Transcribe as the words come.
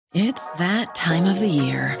It's that time of the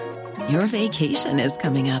year. Your vacation is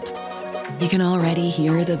coming up. You can already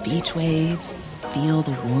hear the beach waves, feel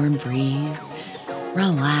the warm breeze,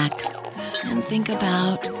 relax, and think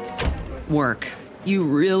about work. You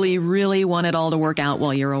really, really want it all to work out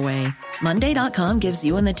while you're away. Monday.com gives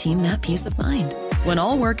you and the team that peace of mind. When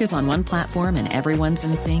all work is on one platform and everyone's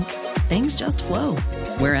in sync, things just flow.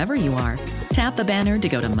 Wherever you are, tap the banner to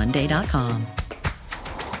go to Monday.com.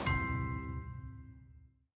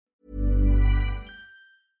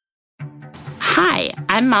 Hi,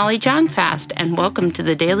 I'm Molly Jongfast, and welcome to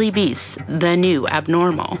the Daily Beast, the new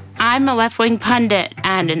abnormal. I'm a left-wing pundit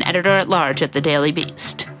and an editor-at-large at the Daily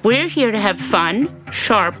Beast. We're here to have fun,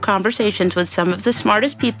 sharp conversations with some of the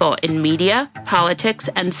smartest people in media, politics,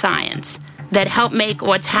 and science that help make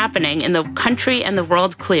what's happening in the country and the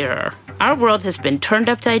world clearer. Our world has been turned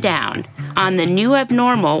upside down. On the new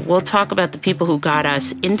abnormal, we'll talk about the people who got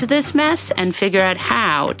us into this mess and figure out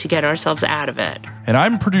how to get ourselves out of it. And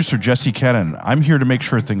I'm producer Jesse Kennan. I'm here to make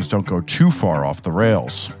sure things don't go too far off the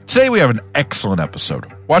rails. Today we have an excellent episode.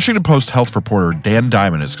 Washington Post health reporter Dan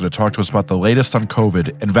Diamond is going to talk to us about the latest on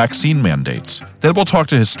COVID and vaccine mandates. Then we'll talk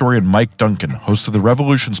to historian Mike Duncan, host of the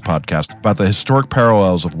Revolutions podcast, about the historic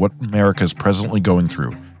parallels of what America is presently going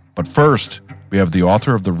through. But first, we have the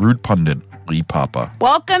author of The Rude Pundit, Lee Papa.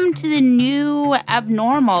 Welcome to the new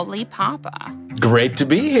abnormal, Lee Papa. Great to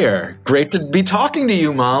be here. Great to be talking to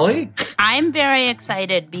you, Molly. I'm very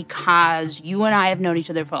excited because you and I have known each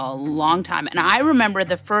other for a long time. And I remember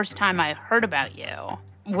the first time I heard about you,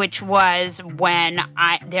 which was when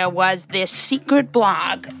there was this secret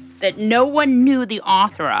blog that no one knew the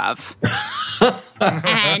author of.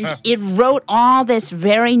 And it wrote all this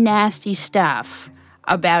very nasty stuff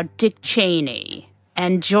about Dick Cheney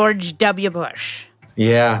and George W. Bush.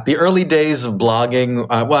 Yeah, the early days of blogging.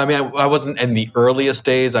 I wasn't in the earliest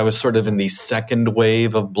days. I was sort of in the second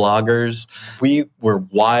wave of bloggers. We were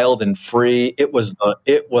wild and free. It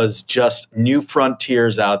was just new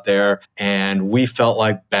frontiers out there, and we felt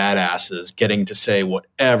like badasses getting to say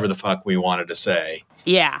whatever the fuck we wanted to say.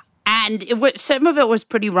 Yeah. And some of it was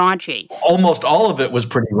pretty raunchy. Almost all of it was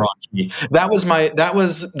pretty raunchy. That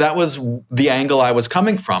was the angle I was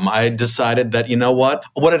coming from. I decided that, you know what?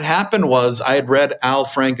 What had happened was I had read Al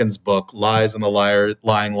Franken's book, Lies and the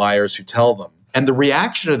Lying Liars Who Tell Them. And the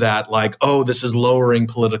reaction to that, like, oh, this is lowering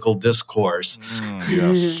political discourse.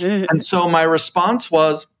 Yes. And so my response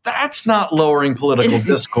was, that's not lowering political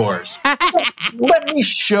discourse. Let me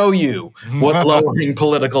show you what lowering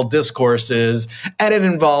political discourse is. And it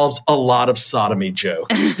involves a lot of sodomy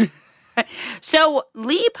jokes. So,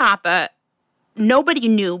 Lee Papa, nobody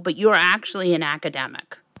knew, but you're actually an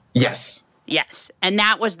academic. Yes. Yes, and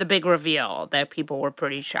that was the big reveal that people were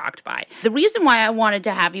pretty shocked by. The reason why I wanted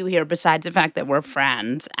to have you here, besides the fact that we're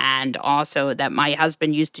friends and also that my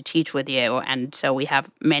husband used to teach with you, and so we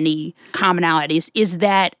have many commonalities, is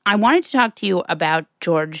that I wanted to talk to you about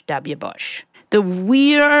George W. Bush. The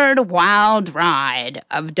weird, wild ride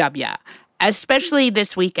of W, especially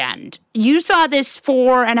this weekend. You saw this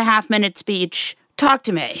 4.5-minute speech. Talk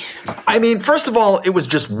to me. I mean, first of all, it was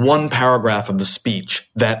just one paragraph of the speech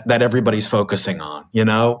that everybody's focusing on, you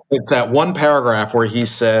know? It's that one paragraph where he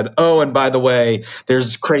said, oh, and by the way,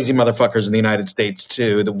 there's crazy motherfuckers in the United States,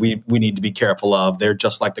 too, that we need to be careful of. They're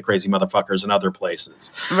just like the crazy motherfuckers in other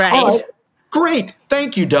places. Right. Oh, great.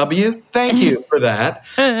 Thank you, W. Thank you for that.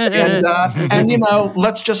 And you know,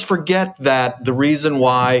 let's just forget that the reason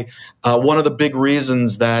why, one of the big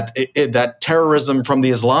reasons that that terrorism from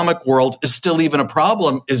the Islamic world is still even a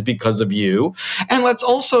problem is because of you. And let's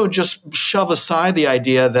also just shove aside the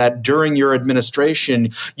idea that during your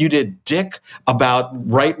administration, you did dick about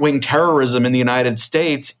right-wing terrorism in the United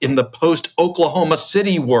States in the post-Oklahoma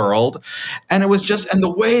City world. And it was just, and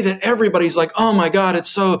the way that everybody's like, oh my God, it's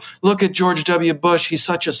so, look at George W. Bush. He's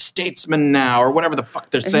such a statesman now, or whatever the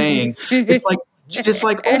fuck they're saying. It's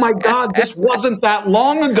like, oh my God, this wasn't that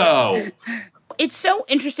long ago. It's so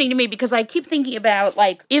interesting to me because I keep thinking about,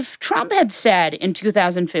 like, if Trump had said in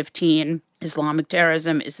 2015, Islamic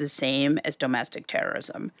terrorism is the same as domestic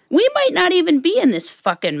terrorism, we might not even be in this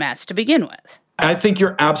fucking mess to begin with. I think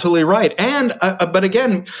you're absolutely right. And, but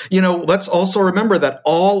again, you know, let's also remember that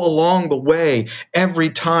all along the way, every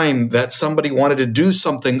time that somebody wanted to do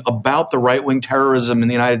something about the right-wing terrorism in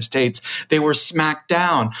the United States, they were smacked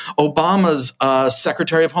down. Obama's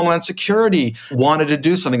Secretary of Homeland Security wanted to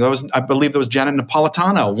do something. I believe it was Janet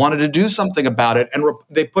Napolitano wanted to do something about it. And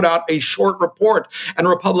they put out a short report and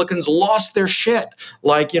Republicans lost their shit.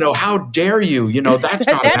 Like, you know, how dare you? You know, that's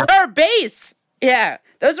not That's our base. Yeah.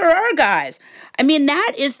 Those are our guys. I mean,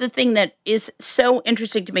 that is the thing that is so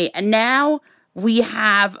interesting to me. And now we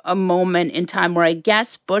have a moment in time where I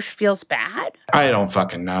guess Bush feels bad? I don't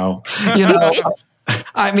fucking know. You know,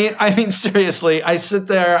 I mean, seriously, I sit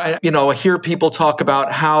there, I hear people talk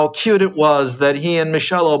about how cute it was that he and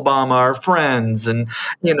Michelle Obama are friends and,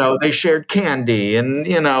 they shared candy and,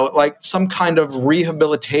 like some kind of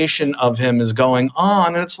rehabilitation of him is going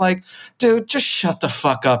on. And it's like, dude, just shut the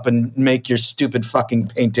fuck up and make your stupid fucking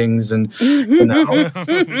paintings and,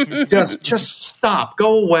 just stop,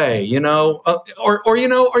 go away, or you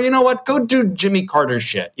know what, go do Jimmy Carter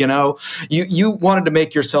shit. You wanted to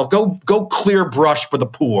make yourself go clear brush for the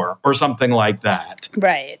poor or something like that.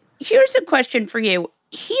 Right. Here's a question for you.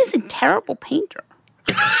 He's a terrible painter.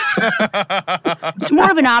 It's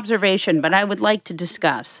more of an observation, but I would like to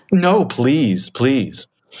discuss. No, please.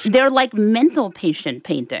 They're like mental patient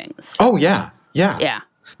paintings. Oh, yeah. Yeah.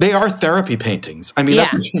 They are therapy paintings. I mean,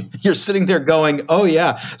 you're sitting there going, oh,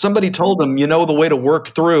 yeah, somebody told them, the way to work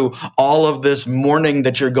through all of this mourning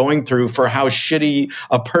that you're going through for how shitty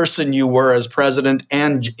a person you were as president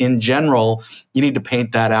and in general, you need to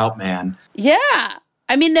paint that out, man. Yeah.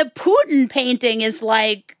 I mean, the Putin painting is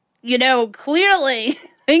like, clearly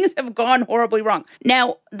things have gone horribly wrong.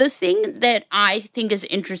 Now, the thing that I think is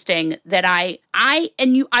interesting that I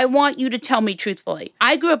want you to tell me truthfully.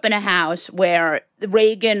 I grew up in a house where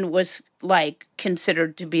Reagan was like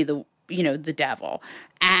considered to be the devil,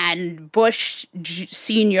 and Bush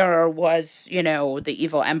Sr. was, the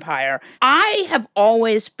evil empire. I have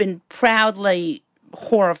always been proudly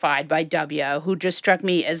horrified by W, who just struck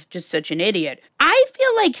me as just such an idiot. I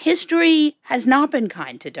feel like history has not been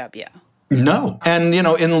kind to W. No. And,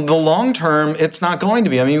 in the long term, it's not going to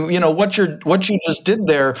be. I mean, what you just did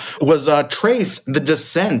there was trace the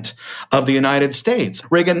descent of the United States.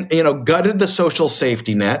 Reagan, gutted the social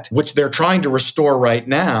safety net, which they're trying to restore right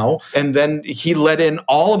now. And then he let in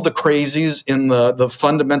all of the crazies in the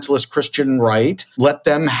fundamentalist Christian right, let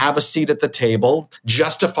them have a seat at the table,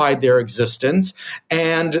 justified their existence.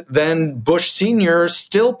 And then Bush Sr.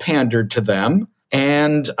 still pandered to them.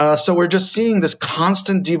 And so we're just seeing this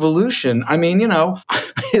constant devolution. I mean,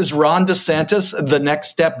 is Ron DeSantis the next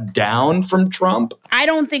step down from Trump? I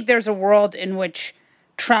don't think there's a world in which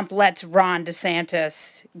Trump lets Ron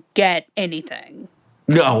DeSantis get anything.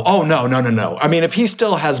 No. Oh, no. I mean, if he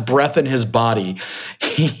still has breath in his body,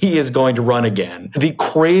 he is going to run again. The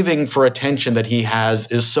craving for attention that he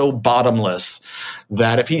has is so bottomless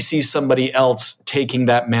that if he sees somebody else taking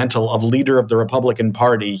that mantle of leader of the Republican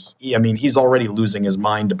Party, he's already losing his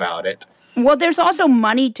mind about it. Well, there's also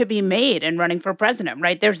money to be made in running for president,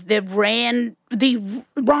 right? There's the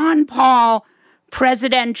Ron Paul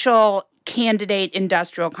presidential candidate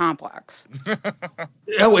industrial complex.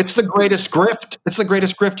 Oh, it's the greatest grift. It's the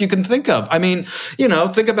greatest grift you can think of. I mean,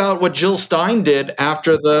 think about what Jill Stein did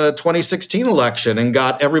after the 2016 election and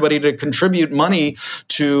got everybody to contribute money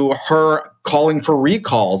to her calling for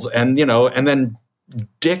recalls. And, and then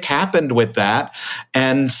dick happened with that.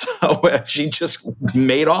 And so she just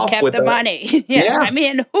made off Kept with the money. Yes. Yeah. I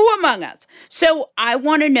mean, who among us? So I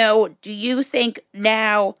want to know, do you think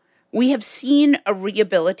now we have seen a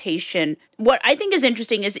rehabilitation? What I think is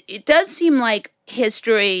interesting is it does seem like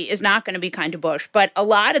history is not going to be kind to Bush, but a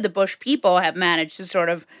lot of the Bush people have managed to sort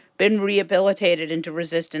of been rehabilitated into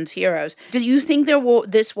resistance heroes. Do you think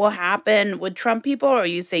this will happen with Trump people, or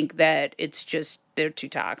you think that it's just they're too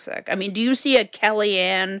toxic? I mean, do you see a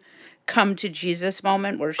Kellyanne come to Jesus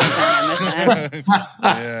moment where she's on MSN?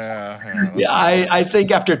 Yeah, I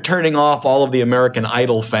think after turning off all of the American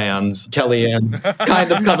Idol fans, Kellyanne's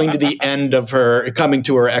kind of coming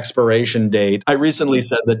to her expiration date. I recently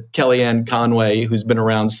said that Kellyanne Conway, who's been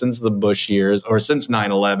around since the Bush years or since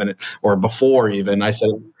 9/11 or before even, I said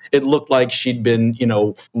it looked like she'd been,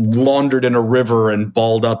 laundered in a river and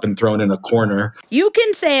balled up and thrown in a corner. You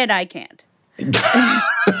can say it, I can't.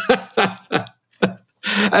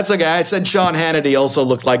 That's okay. I said Sean Hannity also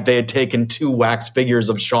looked like they had taken two wax figures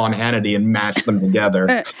of Sean Hannity and matched them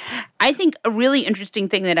together. I think a really interesting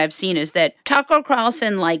thing that I've seen is that Tucker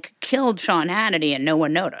Carlson killed Sean Hannity and no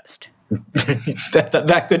one noticed.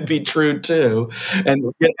 that could be true too.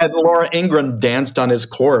 And Laura Ingraham danced on his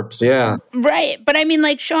corpse. Yeah. Right. But I mean,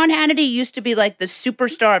 Sean Hannity used to be the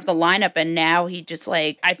superstar of the lineup, and now he just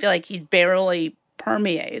I feel like he barely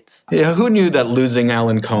permeates. Yeah, who knew that losing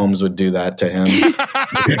Alan Combs would do that to him?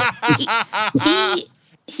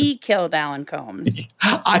 He killed Alan Combs.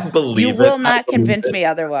 I believe you will not convince me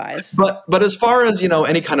otherwise. But as far as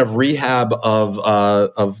any kind of rehab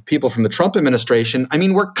of people from the Trump administration, I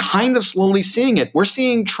mean, we're kind of slowly seeing it. We're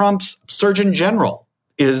seeing Trump's Surgeon General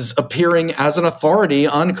is appearing as an authority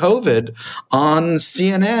on COVID on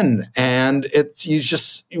CNN. And And you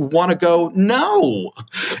want to go, no,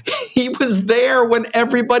 he was there when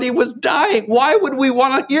everybody was dying. Why would we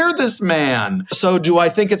want to hear this man? So do I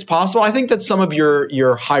think it's possible? I think that some of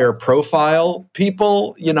your higher profile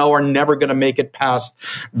people, are never going to make it past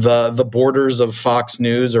the borders of Fox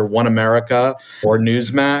News or One America or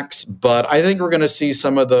Newsmax. But I think we're going to see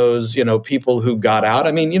some of those, people who got out.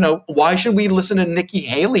 I mean, why should we listen to Nikki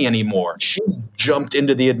Haley anymore? She jumped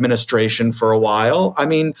into the administration for a while. I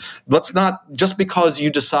mean, let's not, just because you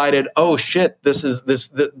decided, oh shit,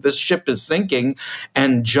 this ship is sinking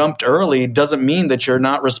and jumped early, doesn't mean that you're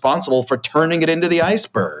not responsible for turning it into the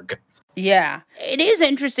iceberg. Yeah, it is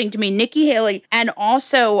interesting to me, Nikki Haley, and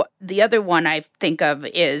also the other one I think of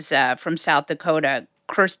is from South Dakota,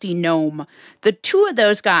 Kristi Noem. The two of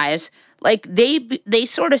those guys, like they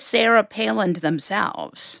sort of Sarah Palin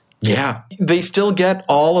themselves. Yeah, they still get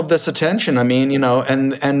all of this attention. I mean,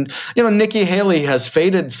 and Nikki Haley has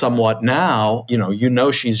faded somewhat now.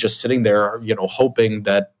 She's just sitting there, hoping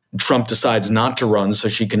that Trump decides not to run so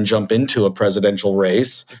she can jump into a presidential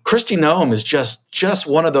race. Kristi Noem is just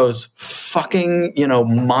one of those fucking,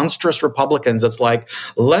 monstrous Republicans that's like,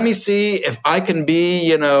 let me see if I can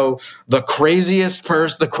be, the craziest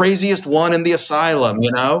person, the craziest one in the asylum,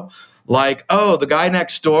 Like, oh, the guy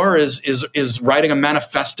next door is writing a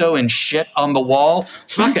manifesto and shit on the wall.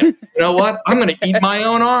 Fuck it. You know what? I'm going to eat my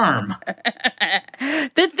own arm.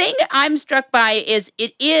 The thing I'm struck by is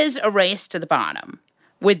it is a race to the bottom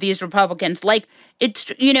with these Republicans. Like,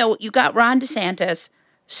 it's, you got Ron DeSantis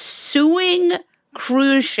suing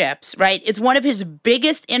cruise ships, right? It's one of his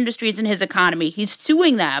biggest industries in his economy. He's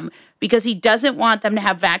suing them because he doesn't want them to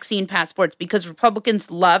have vaccine passports because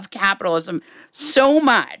Republicans love capitalism so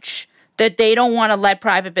much that they don't want to let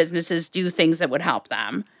private businesses do things that would help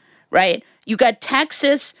them, right? You got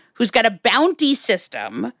Texas, who's got a bounty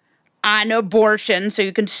system on abortion so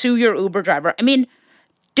you can sue your Uber driver. I mean,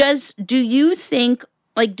 do you think,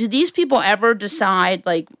 like, do these people ever decide,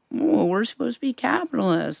 like, oh, we're supposed to be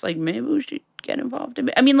capitalists, like, maybe we should get involved in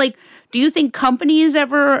it? I mean, like, do you think companies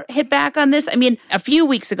ever hit back on this? I mean, a few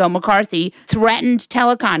weeks ago, McCarthy threatened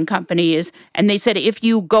telecom companies, and they said, if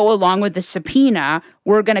you go along with the subpoena,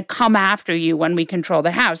 we're going to come after you when we control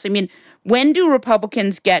the House. I mean, when do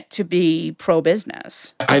Republicans get to be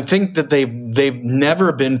pro-business? I think that they've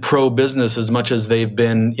never been pro-business as much as they've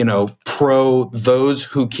been, pro those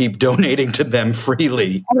who keep donating to them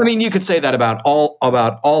freely. I mean, you could say that about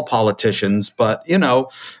all politicians, but,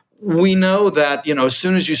 we know that, as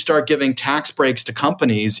soon as you start giving tax breaks to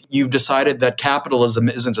companies, you've decided that capitalism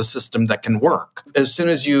isn't a system that can work. As soon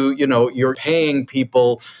as you're paying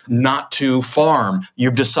people not to farm,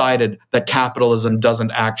 you've decided that capitalism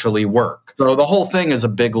doesn't actually work. So the whole thing is a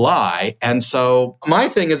big lie. And so my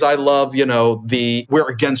thing is, I love,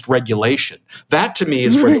 we're against regulation. That to me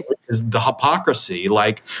is the hypocrisy.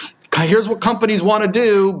 Like, here's what companies want to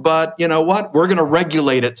do, but you know what? We're going to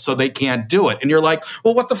regulate it so they can't do it. And you're like,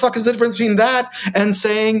 well, what the fuck is the difference between that and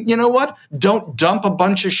saying, you know what? Don't dump a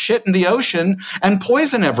bunch of shit in the ocean and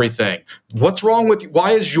poison everything. What's wrong with you?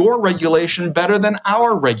 Why is your regulation better than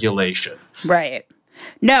our regulation? Right.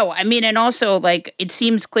 No, I mean, and also, like, it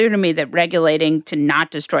seems clear to me that regulating to not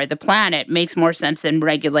destroy the planet makes more sense than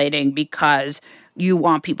regulating because you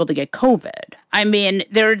want people to get COVID. I mean,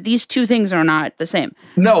 these two things are not the same.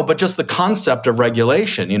 No, but just the concept of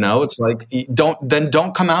regulation, it's like,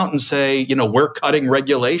 don't come out and say, we're cutting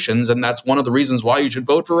regulations and that's one of the reasons why you should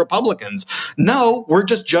vote for Republicans. No, we're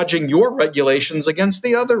just judging your regulations against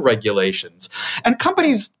the other regulations. And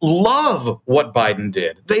companies love what Biden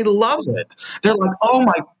did. They love it. They're like, oh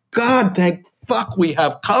my God, thank fuck we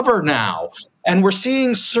have cover now. And we're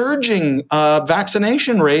seeing surging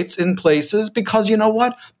vaccination rates in places because, you know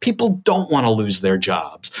what? People don't want to lose their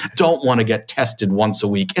jobs, don't want to get tested once a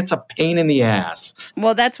week. It's a pain in the ass.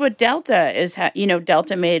 Well, that's what Delta is.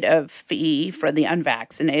 Delta made a fee for the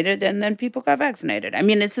unvaccinated, and then people got vaccinated. I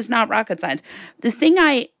mean, this is not rocket science. The thing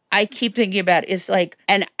I keep thinking about is like,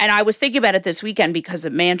 and I was thinking about it this weekend because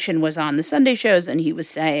Manchin was on the Sunday shows and he was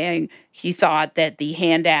saying he thought that the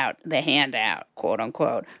handout, quote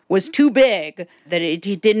unquote, was too big, that it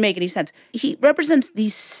didn't make any sense. He represents the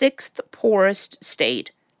 6th poorest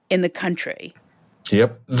state in the country.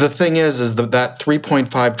 Yep. The thing is that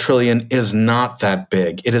 3.5 trillion is not that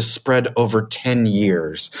big. It is spread over 10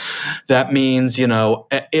 years. That means,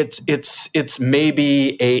 it's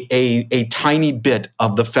maybe a tiny bit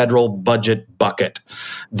of the federal budget bucket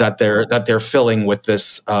that they're filling with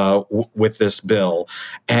this bill.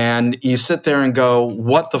 And you sit there and go,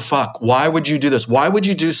 what the fuck? Why would you do this? Why would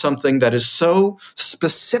you do something that is so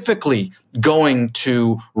specifically going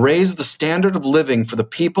to raise the standard of living for the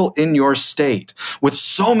people in your state, with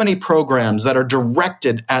so many programs that are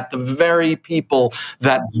directed at the very people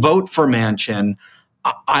that vote for Manchin?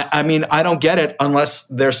 I mean, I don't get it unless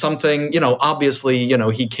there's something, obviously,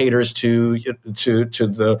 he caters to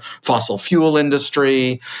the fossil fuel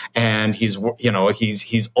industry, and he's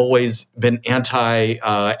always been anti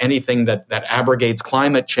anything that abrogates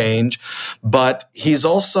climate change, but he's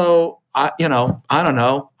also, I don't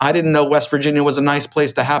know. I didn't know West Virginia was a nice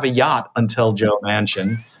place to have a yacht until Joe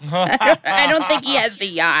Manchin. I don't think he has the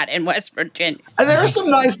yacht in West Virginia. And there are some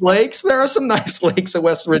nice lakes. There are some nice lakes in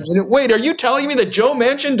West Virginia. Wait, are you telling me that Joe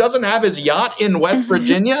Manchin doesn't have his yacht in West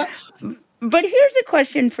Virginia? But here's a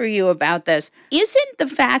question for you about this. Isn't the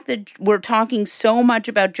fact that we're talking so much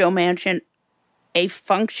about Joe Manchin a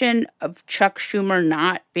function of Chuck Schumer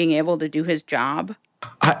not being able to do his job?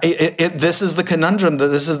 This is the conundrum.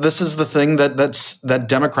 This is the thing that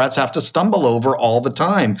Democrats have to stumble over all the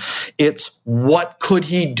time. It's what could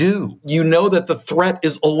he do? That the threat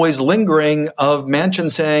is always lingering of Manchin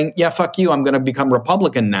saying, yeah, fuck you, I'm going to become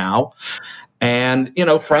Republican now. And,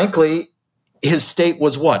 frankly, his state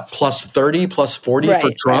was what, plus 30, plus 40 for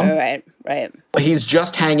Trump? Right. He's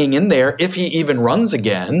just hanging in there. If he even runs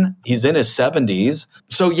again, he's in his 70s.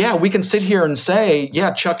 So, yeah, we can sit here and say,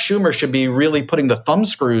 yeah, Chuck Schumer should be really putting the thumb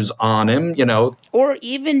screws on him, Or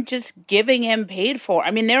even just giving him paid for.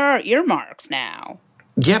 I mean, there are earmarks now.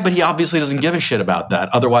 Yeah, but he obviously doesn't give a shit about that.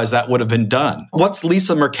 Otherwise, that would have been done. What's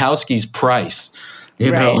Lisa Murkowski's price?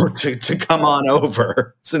 To come on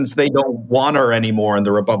over, since they don't want her anymore in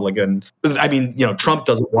the Republican. I mean, Trump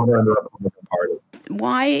doesn't want her in the Republican Party.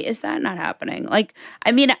 Why is that not happening?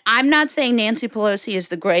 I'm not saying Nancy Pelosi is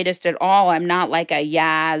the greatest at all. I'm not like a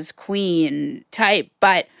Yaz queen type,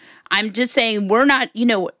 but I'm just saying we're not,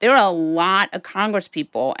 there are a lot of Congress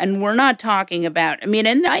people, and we're not talking about, and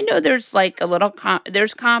I know there's like a little,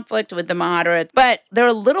 there's conflict with the moderates, but there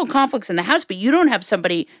are little conflicts in the House, but you don't have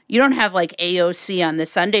like AOC on the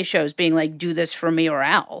Sunday shows being like, do this for me or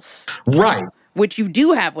else. Right. Which you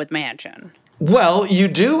do have with Manchin. Well, you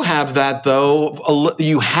do have that, though.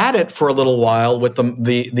 You had it for a little while with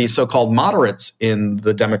the so-called moderates in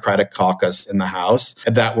the Democratic caucus in the House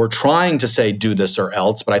that were trying to say do this or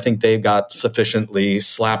else, but I think they got sufficiently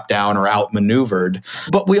slapped down or outmaneuvered.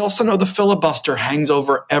 But we also know the filibuster hangs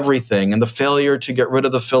over everything, and the failure to get rid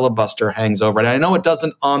of the filibuster hangs over it. And I know it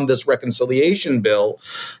doesn't on this reconciliation bill,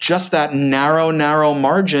 just that narrow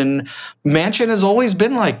margin. Manchin has always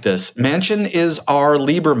been like this. Manchin is our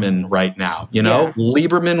Lieberman right now.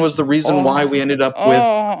 Lieberman was the reason why we ended up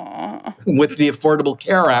with the Affordable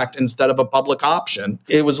Care Act instead of a public option.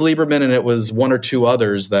 It was Lieberman, and it was one or two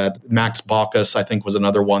others that Max Baucus, I think, was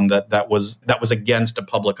another one that was against a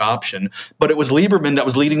public option. But it was Lieberman that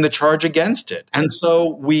was leading the charge against it. And so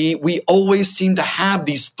we always seem to have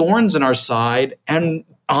these thorns in our side, and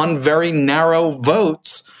on very narrow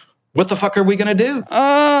votes, what the fuck are we going to do?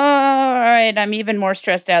 All right. I'm even more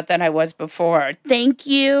stressed out than I was before. Thank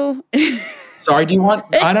you. Sorry, do you want,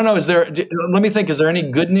 I don't know, let me think, is there any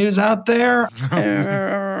good news out there?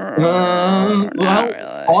 Really.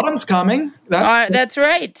 Autumn's coming. That's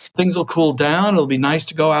right. Things will cool down. It'll be nice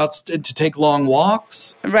to go out to take long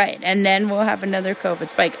walks. Right, and then we'll have another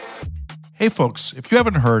COVID spike. Hey folks, if you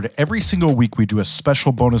haven't heard, every single week we do a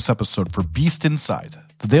special bonus episode for Beast Inside,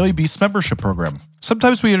 the Daily Beast membership program.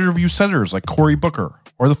 Sometimes we interview senators like Cory Booker,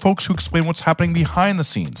 or the folks who explain what's happening behind the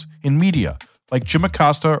scenes in media, like Jim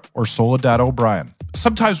Acosta or Soledad O'Brien.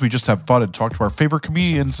 Sometimes we just have fun and talk to our favorite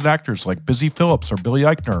comedians and actors like Busy Phillips or Billy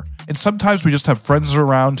Eichner. And sometimes we just have friends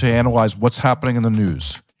around to analyze what's happening in the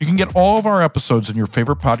news. You can get all of our episodes in your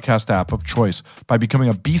favorite podcast app of choice by becoming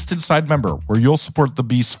a Beast Inside member, where you'll support the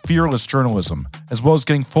Beast's fearless journalism, as well as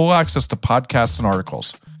getting full access to podcasts and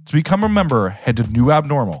articles. To become a member, head to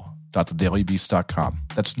newabnormal.thedailybeast.com.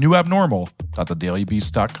 That's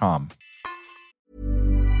newabnormal.thedailybeast.com.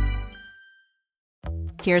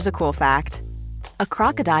 Here's a cool fact. A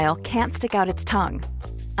crocodile can't stick out its tongue.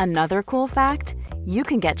 Another cool fact, you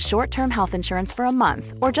can get short-term health insurance for a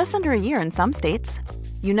month or just under a year in some states.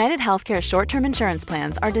 United Healthcare short-term insurance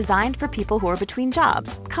plans are designed for people who are between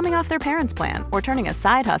jobs, coming off their parents' plan, or turning a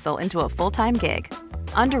side hustle into a full-time gig.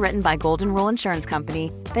 Underwritten by Golden Rule Insurance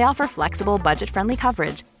Company, they offer flexible, budget-friendly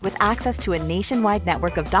coverage with access to a nationwide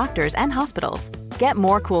network of doctors and hospitals. Get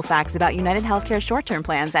more cool facts about United Healthcare short-term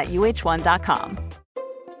plans at uh1.com.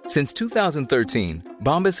 Since 2013,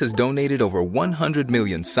 Bombas has donated over 100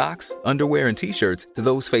 million socks, underwear, and T-shirts to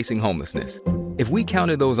those facing homelessness. If we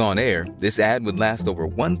counted those on air, this ad would last over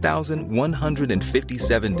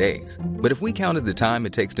 1,157 days. But if we counted the time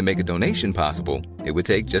it takes to make a donation possible, it would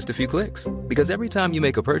take just a few clicks. Because every time you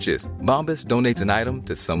make a purchase, Bombas donates an item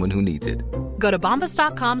to someone who needs it. Go to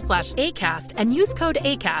bombas.com/ACAST and use code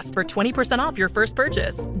ACAST for 20% off your first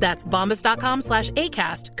purchase. That's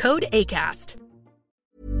bombas.com/ACAST, code ACAST.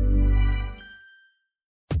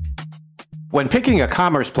 When picking a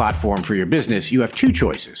commerce platform for your business, you have two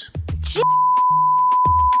choices.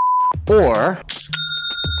 Or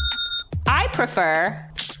I prefer.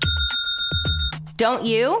 Don't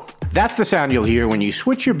you? That's the sound you'll hear when you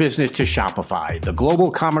switch your business to Shopify, the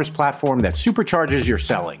global commerce platform that supercharges your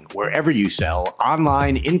selling wherever you sell,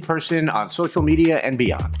 online, in person, on social media, and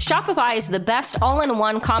beyond. Shopify is the best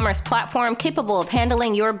all-in-one commerce platform capable of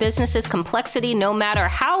handling your business's complexity no matter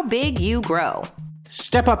how big you grow.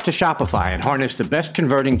 Step up to Shopify and harness the best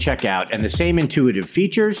converting checkout and the same intuitive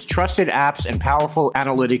features, trusted apps, and powerful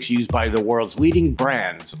analytics used by the world's leading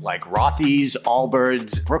brands like Rothy's,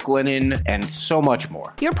 Allbirds, Brooklinen, and so much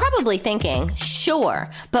more. You're probably thinking, sure,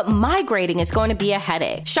 but migrating is going to be a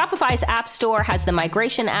headache. Shopify's App Store has the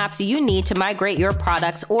migration apps you need to migrate your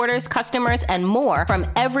products, orders, customers, and more from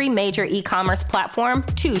every major e-commerce platform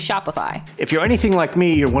to Shopify. If you're anything like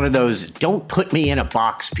me, you're one of those don't put me in a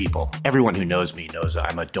box people. Everyone who knows me knows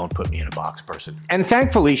I'm a don't put me in a box person. And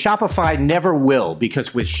thankfully, Shopify never will,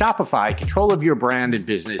 because with Shopify, control of your brand and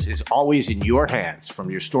business is always in your hands,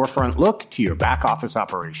 from your storefront look to your back office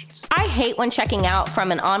operations. I hate when checking out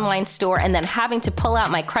from an online store and then having to pull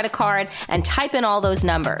out my credit card and type in all those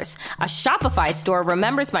numbers. A Shopify store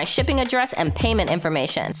remembers my shipping address and payment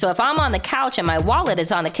information. So if I'm on the couch and my wallet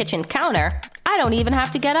is on the kitchen counter, I don't even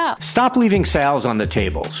have to get up. Stop leaving sales on the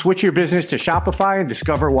table. Switch your business to Shopify and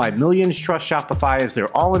discover why millions trust Shopify as their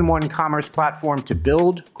all-in-one commerce platform to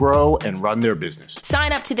build, grow, and run their business.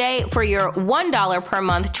 Sign up today for your $1 per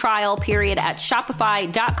month trial period at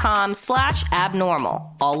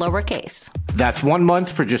shopify.com/abnormal, all lowercase. That's 1 month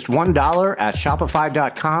for just $1 at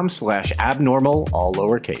shopify.com/abnormal, all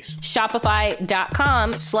lowercase.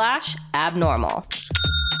 Shopify.com/abnormal.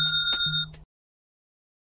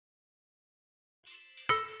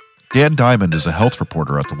 Dan Diamond is a health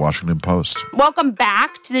reporter at the Washington Post. Welcome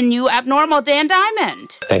back to the new abnormal, Dan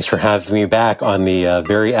Diamond. Thanks for having me back on the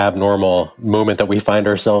very abnormal moment that we find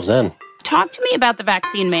ourselves in. Talk to me about the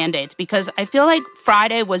vaccine mandates, because I feel like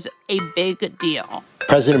Friday was a big deal.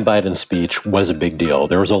 President Biden's speech was a big deal.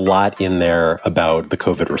 There was a lot in there about the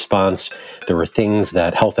COVID response. There were things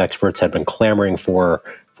that health experts had been clamoring for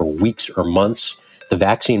weeks or months. The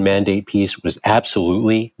vaccine mandate piece was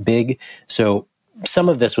absolutely big. So some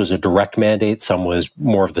of this was a direct mandate. Some was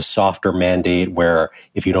more of the softer mandate where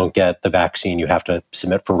if you don't get the vaccine, you have to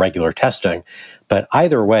submit for regular testing. But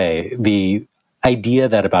either way, the idea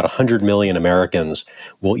that about 100 million Americans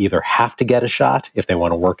will either have to get a shot if they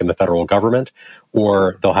want to work in the federal government,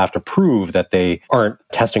 or they'll have to prove that they aren't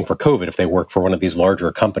testing for COVID if they work for one of these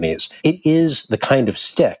larger companies. It is the kind of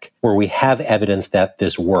stick where we have evidence that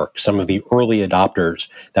this works. Some of the early adopters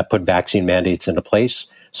that put vaccine mandates into place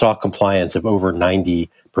saw compliance of over 90%.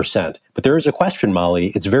 But there is a question,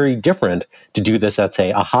 Molly. It's very different to do this at,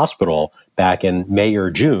 say, a hospital back in May or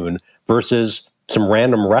June versus some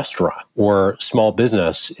random restaurant or small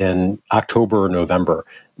business in October or November.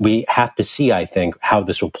 We have to see, I think, how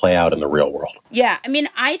this will play out in the real world. Yeah, I mean,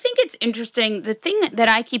 I think it's interesting. The thing that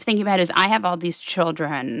I keep thinking about is I have all these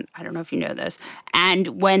children. I don't know if you know this.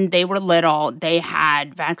 And when they were little, they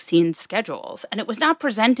had vaccine schedules. And it was not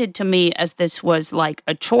presented to me as this was like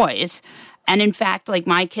a choice. And in fact, like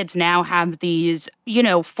my kids now have these,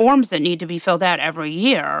 forms that need to be filled out every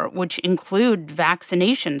year, which include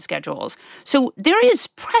vaccination schedules. So there is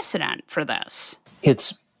precedent for this.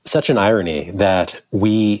 It's such an irony that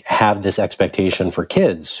we have this expectation for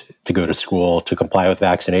kids to go to school, to comply with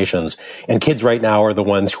vaccinations. And kids right now are the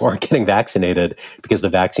ones who aren't getting vaccinated because the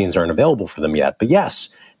vaccines aren't available for them yet. But yes,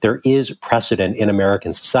 there is precedent in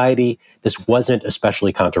American society. This wasn't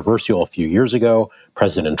especially controversial a few years ago.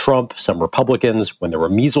 President Trump, some Republicans, when there were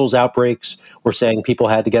measles outbreaks, were saying people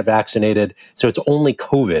had to get vaccinated. So it's only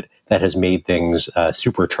COVID that has made things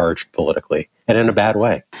supercharged politically, and in a bad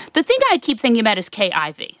way. The thing I keep thinking about is Kay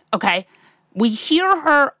Ivey, okay? We hear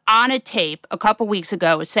her on a tape a couple weeks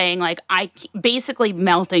ago saying, basically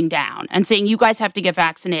melting down and saying, you guys have to get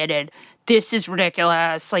vaccinated. This is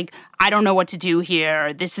ridiculous. I don't know what to do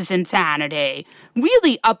here. This is insanity.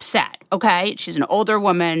 Really upset, okay? She's an older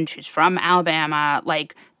woman. She's from Alabama.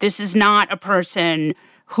 This is not a person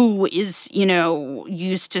who is,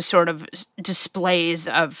 used to sort of displays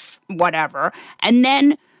of whatever. And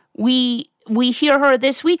then we hear her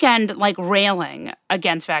this weekend, railing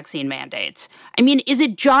against vaccine mandates. I mean, is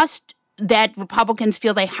it just that Republicans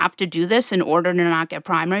feel they have to do this in order to not get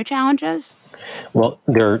primary challenges? Well,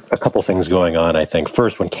 there are a couple things going on, I think.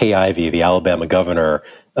 First, when Kay Ivey, the Alabama governor,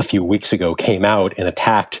 a few weeks ago came out and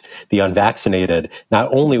attacked the unvaccinated,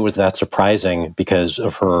 not only was that surprising because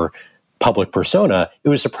of her public persona, it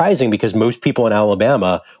was surprising because most people in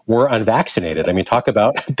Alabama were unvaccinated. I mean, talk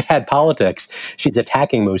about bad politics. She's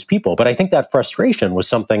attacking most people. But I think that frustration was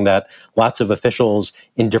something that lots of officials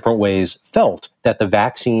in different ways felt, that the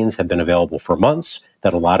vaccines have been available for months,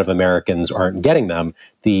 that a lot of Americans aren't getting them.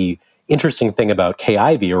 The interesting thing about Kay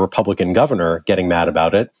Ivey, a Republican governor, getting mad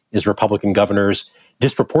about it is Republican governors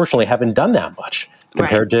disproportionately haven't done that much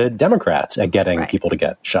compared to Democrats at getting people to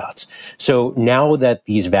get shots. So now that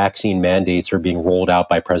these vaccine mandates are being rolled out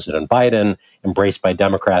by President Biden, embraced by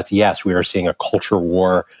Democrats, yes, we are seeing a culture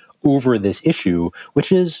war over this issue, which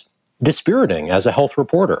is dispiriting as a health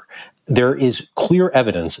reporter. There is clear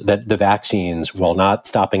evidence that the vaccines, while not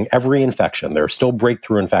stopping every infection, there are still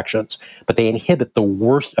breakthrough infections, but they inhibit the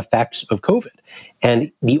worst effects of COVID.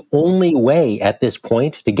 And the only way at this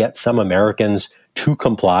point to get some Americans to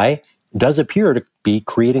comply does appear to be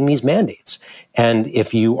creating these mandates. And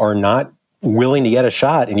if you are not willing to get a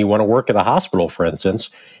shot and you want to work at a hospital, for instance,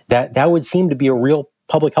 that would seem to be a real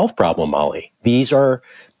public health problem, Molly. These are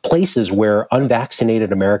places where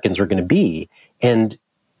unvaccinated Americans are going to be. And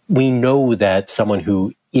we know that someone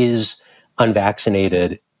who is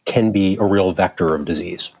unvaccinated can be a real vector of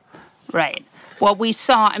disease. Right. Well,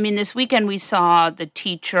 this weekend we saw the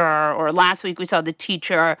teacher, or last week we saw the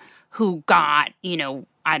teacher who got,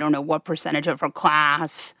 I don't know what percentage of her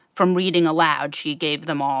class from reading aloud. She gave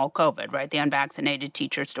them all COVID, right? The unvaccinated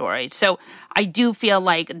teacher story. So I do feel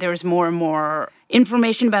like there's more and more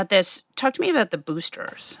information about this. Talk to me about the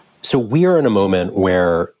boosters. So we are in a moment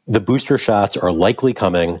where the booster shots are likely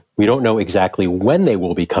coming. We don't know exactly when they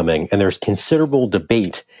will be coming. And there's considerable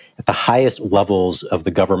debate at the highest levels of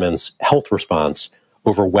the government's health response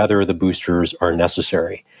over whether the boosters are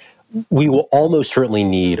necessary. We will almost certainly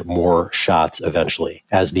need more shots eventually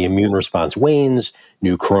as the immune response wanes,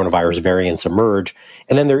 new coronavirus variants emerge.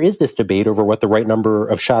 And then there is this debate over what the right number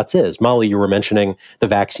of shots is. Molly, you were mentioning the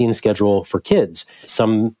vaccine schedule for kids.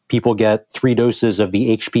 Some people get 3 doses of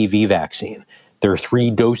the HPV vaccine. There are 3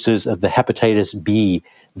 doses of the hepatitis B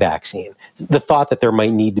vaccine. The thought that there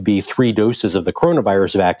might need to be 3 doses of the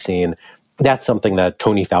coronavirus vaccine, that's something that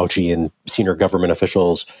Tony Fauci and senior government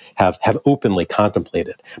officials have openly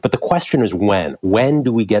contemplated. But the question is when? When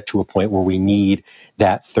do we get to a point where we need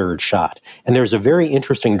that 3rd shot? And there's a very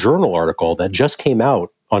interesting journal article that just came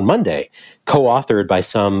out on Monday, co-authored by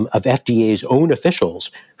some of FDA's own officials,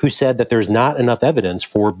 who said that there's not enough evidence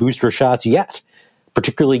for booster shots yet,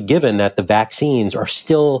 particularly given that the vaccines are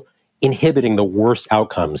still inhibiting the worst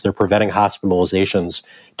outcomes. They're preventing hospitalizations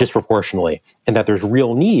disproportionately, and that there's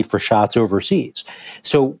real need for shots overseas.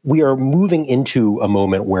 So we are moving into a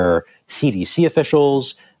moment where CDC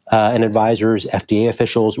officials and advisors, FDA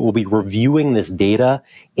officials will be reviewing this data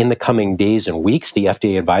in the coming days and weeks. The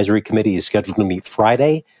FDA Advisory Committee is scheduled to meet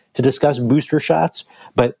Friday to discuss booster shots,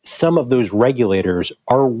 but some of those regulators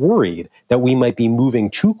are worried that we might be moving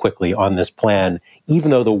too quickly on this plan, even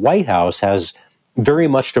though the White House has very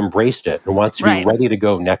much embraced it and wants to be ready to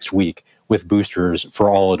go next week with boosters for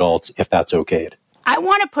all adults, if that's okayed. I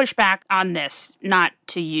want to push back on this, not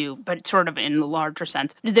to you, but sort of in the larger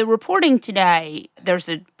sense. The reporting today, there's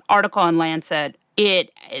an article in Lancet.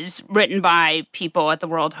 It is written by people at the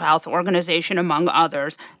World Health Organization, among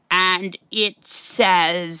others, and it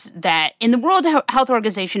says that the World Health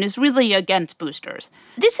Organization is really against boosters.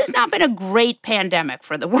 This has not been a great pandemic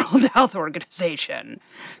for the World Health Organization.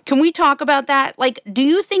 Can we talk about that? Do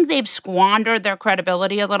you think they've squandered their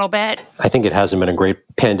credibility a little bit? I think it hasn't been a great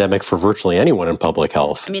pandemic for virtually anyone in public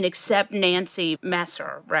health. Except Nancy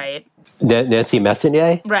Messer, right? Nancy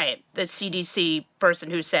Messonnier? Right. The CDC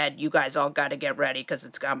person who said, you guys all got to get ready because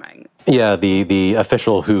it's coming. Yeah, the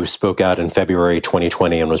official who spoke out in February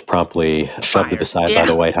 2020 and was promptly shoved to the side by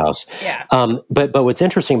the White House. Yeah. But what's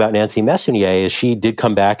interesting about Nancy Messonnier is she did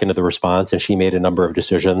come back into the response and she made a number of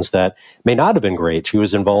decisions that may not have been great. She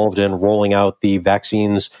was involved in rolling out the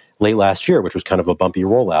vaccines late last year, which was kind of a bumpy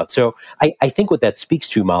rollout. So I think what that speaks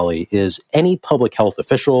to, Molly, is any public health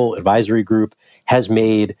official, advisory group has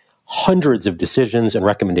made hundreds of decisions and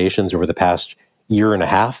recommendations over the past year and a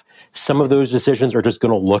half. Some of those decisions are just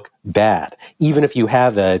going to look bad. Even if you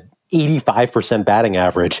have an 85% batting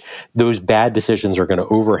average, those bad decisions are going to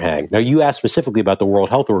overhang. Now, you asked specifically about the World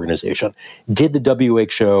Health Organization. Did the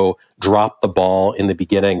WHO drop the ball in the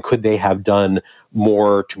beginning? Could they have done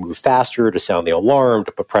more to move faster, to sound the alarm,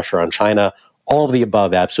 to put pressure on China? All of the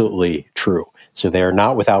above, absolutely true. So they are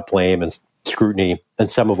not without blame and scrutiny. And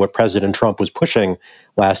some of what President Trump was pushing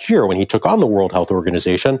last year when he took on the World Health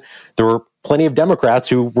Organization, there were plenty of Democrats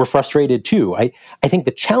who were frustrated too. I think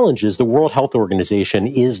the challenge is the World Health Organization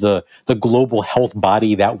is the global health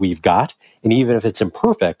body that we've got. And even if it's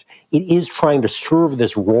imperfect, it is trying to serve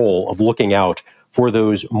this role of looking out for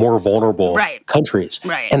those more vulnerable countries.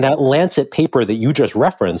 Right. And that Lancet paper that you just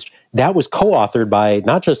referenced, that was co-authored by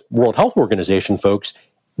not just World Health Organization folks,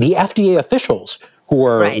 the FDA officials who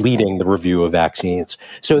are leading the review of vaccines.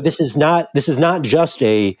 So this is not just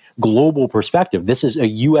a global perspective. This is a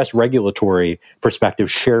U.S. regulatory perspective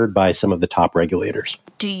shared by some of the top regulators.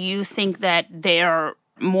 Do you think that they're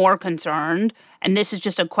more concerned? And this is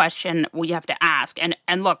just a question we have to ask.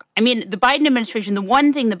 And look, I mean, the Biden administration, the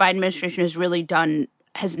one thing the Biden administration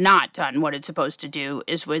has not done what it's supposed to do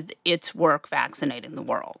is with its work vaccinating the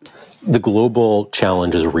world. The global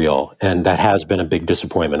challenge is real, and that has been a big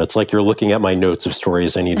disappointment. It's like you're looking at my notes of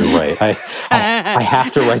stories I need to write. I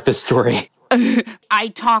have to write this story. I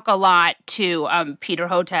talk a lot to Peter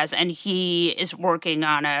Hotez, and he is working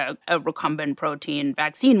on a recombinant protein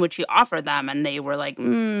vaccine, which he offered them, and they were like,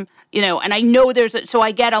 and I know so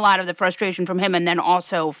I get a lot of the frustration from him, and then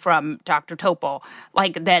also from Dr. Topol,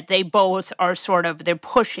 like that they both are they're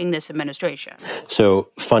pushing this administration. So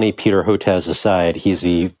funny, Peter Hotez aside, he's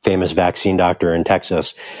the famous vaccine doctor in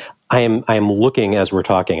Texas. I am looking, as we're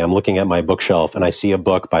talking, I'm looking at my bookshelf, and I see a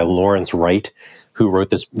book by Lawrence Wright, who wrote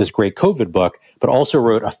this great COVID book, but also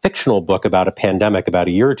wrote a fictional book about a pandemic about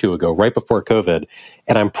a year or two ago, right before COVID.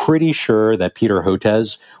 And I'm pretty sure that Peter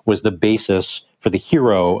Hotez was the basis for the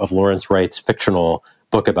hero of Lawrence Wright's fictional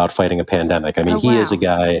book about fighting a pandemic. I mean, he is a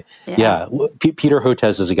guy, Peter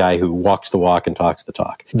Hotez is a guy who walks the walk and talks the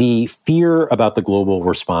talk. The fear about the global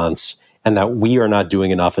response and that we are not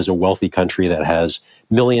doing enough as a wealthy country that has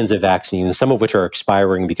millions of vaccines, some of which are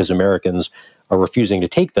expiring because Americans are refusing to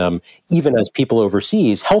take them, even as people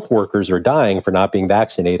overseas, health workers are dying for not being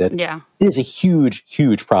vaccinated. Yeah. It is a huge,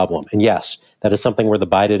 huge problem. And yes, that is something where the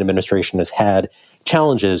Biden administration has had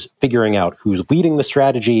challenges figuring out who's leading the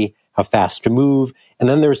strategy, how fast to move. And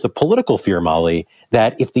then there's the political fear, Molly,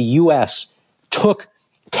 that if the U.S. took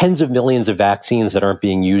tens of millions of vaccines that aren't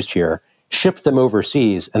being used here, shipped them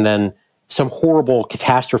overseas, and then some horrible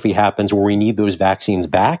catastrophe happens where we need those vaccines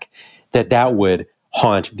back, that would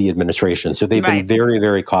haunt the administration. So they've been very,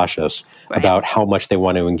 very cautious about how much they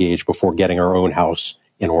want to engage before getting our own house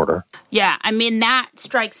in order. Yeah, I mean, that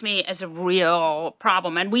strikes me as a real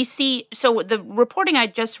problem. And we see, so the reporting I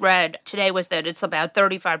just read today was that it's about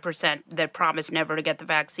 35% that promise never to get the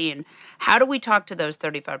vaccine. How do we talk to those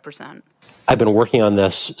 35%? I've been working on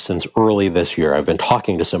this since early this year. I've been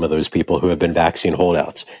talking to some of those people who have been vaccine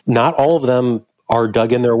holdouts. Not all of them are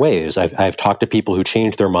dug in their ways. I've talked to people who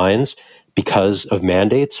changed their minds because of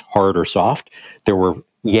mandates, hard or soft. There were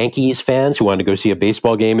Yankees fans who wanted to go see a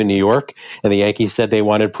baseball game in New York, and the Yankees said they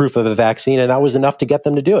wanted proof of a vaccine, and that was enough to get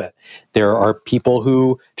them to do it. There are people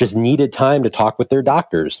who just needed time to talk with their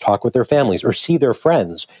doctors, talk with their families, or see their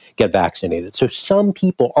friends get vaccinated. So some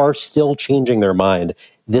people are still changing their mind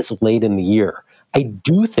this late in the year. I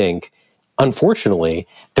do think, unfortunately,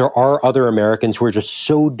 there are other Americans who are just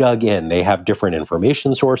so dug in. They have different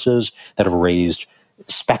information sources that have raised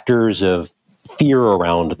specters of fear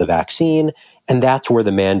around the vaccine. And that's where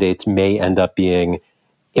the mandates may end up being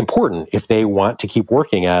important if they want to keep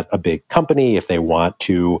working at a big company, if they want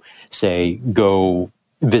to, say, go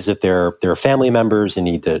visit their family members and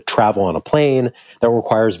need to travel on a plane that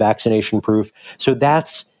requires vaccination proof. So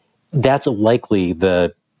that's likely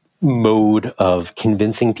the mode of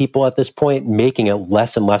convincing people at this point, making it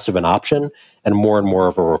less and less of an option and more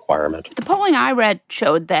of a requirement. The polling I read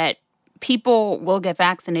showed that people will get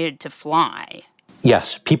vaccinated to fly.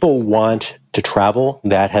 Yes, people want to travel.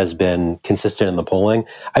 That has been consistent in the polling.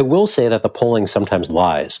 I will say that the polling sometimes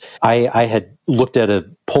lies. I had looked at a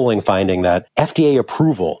polling finding that FDA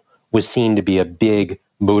approval was seen to be a big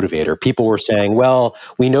motivator. People were saying, well,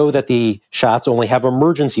 we know that the shots only have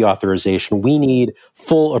emergency authorization. We need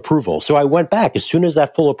full approval. So I went back. As soon as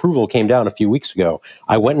that full approval came down a few weeks ago,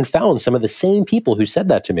 I went and found some of the same people who said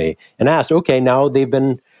that to me and asked, okay, now they've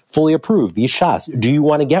been fully approved, these shots. Do you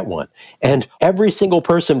want to get one? And every single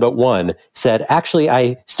person but one said, actually,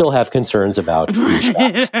 I still have concerns about these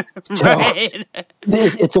shots. So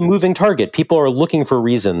it's a moving target. People are looking for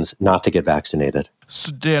reasons not to get vaccinated.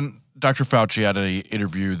 So Dan, Dr. Fauci had an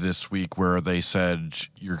interview this week where they said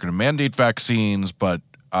you're going to mandate vaccines, but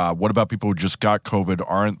what about people who just got COVID?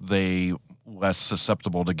 Aren't they less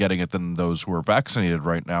susceptible to getting it than those who are vaccinated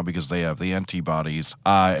right now because they have the antibodies?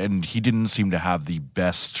 And he didn't seem to have the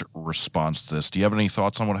best response to this. Do you have any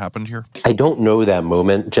thoughts on what happened here? I don't know that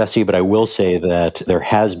moment, Jesse, but I will say that there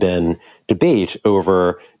has been debate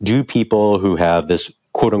over, do people who have this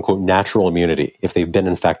quote unquote natural immunity, if they've been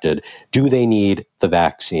infected, do they need the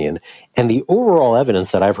vaccine? And the overall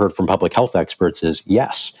evidence that I've heard from public health experts is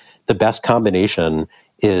yes, the best combination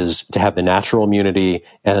is to have the natural immunity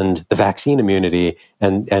and the vaccine immunity,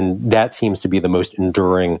 and that seems to be the most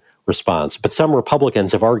enduring response. But some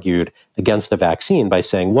Republicans have argued against the vaccine by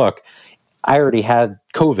saying, look, I already had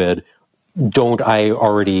COVID, don't I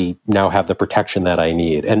already now have the protection that I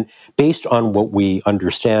need? And based on what we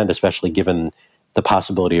understand, especially given the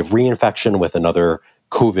possibility of reinfection with another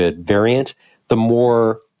COVID variant, the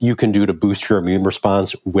more you can do to boost your immune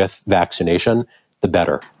response with vaccination, the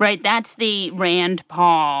better. Right. That's the Rand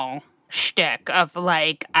Paul shtick of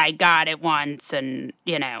like, I got it once and,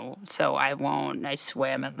 so I won't. I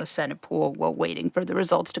swam in the Senate pool while waiting for the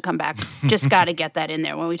results to come back. Just got to get that in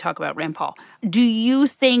there when we talk about Rand Paul. Do you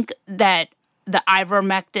think that the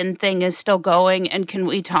ivermectin thing is still going? And can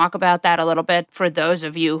we talk about that a little bit for those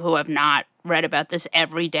of you who have not read about this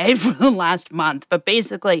every day for the last month? But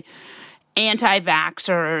basically,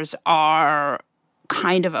 anti-vaxxers are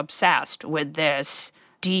kind of obsessed with this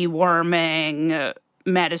deworming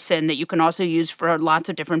medicine that you can also use for lots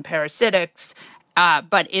of different parasitics,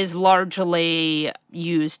 but is largely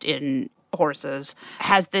used in horses.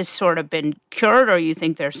 Has this sort of been cured, or you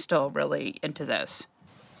think they're still really into this?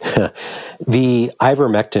 The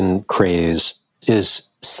ivermectin craze is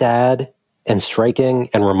sad and striking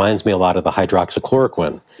and reminds me a lot of the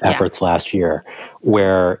hydroxychloroquine efforts last year,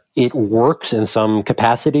 where it works in some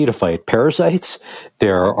capacity to fight parasites.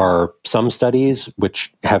 There are some studies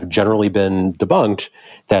which have generally been debunked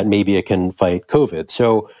that maybe it can fight COVID.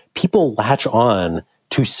 So people latch on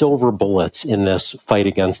to silver bullets in this fight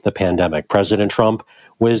against the pandemic. President Trump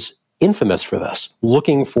was infamous for this,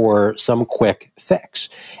 looking for some quick fix.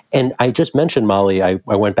 And I just mentioned, Molly, I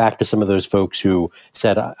went back to some of those folks who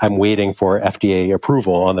said, I'm waiting for FDA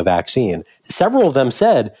approval on the vaccine. Several of them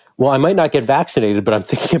said, well, I might not get vaccinated, but I'm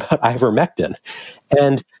thinking about ivermectin.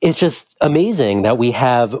 And it's just amazing that we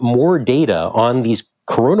have more data on these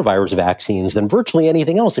coronavirus vaccines than virtually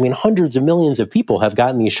anything else. I mean, hundreds of millions of people have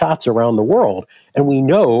gotten these shots around the world, and we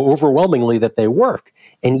know overwhelmingly that they work.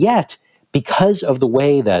 And yet, because of the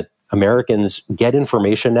way that Americans get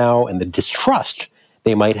information now and the distrust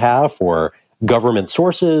they might have for government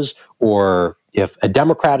sources, or if a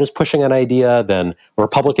Democrat is pushing an idea, then a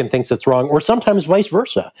Republican thinks it's wrong, or sometimes vice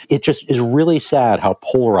versa. It just is really sad how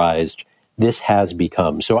polarized this has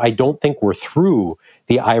become. So I don't think we're through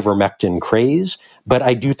the ivermectin craze, but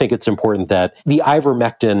I do think it's important that the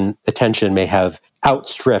ivermectin attention may have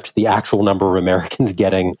outstripped the actual number of Americans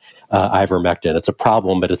getting ivermectin. It's a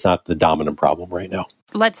problem, but it's not the dominant problem right now.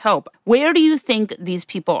 Let's hope. Where do you think these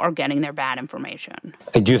people are getting their bad information?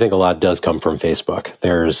 I do think a lot does come from Facebook.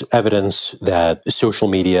 There's evidence that social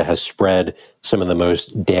media has spread some of the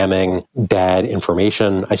most damning bad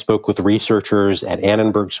information. I spoke with researchers at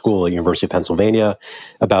Annenberg School at University of Pennsylvania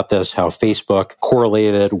about this, how Facebook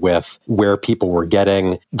correlated with where people were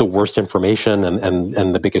getting the worst information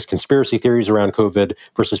and the biggest conspiracy theories around COVID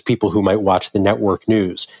versus people who might watch the network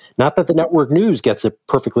news. Not that the network news gets it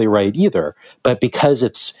perfectly right either, but because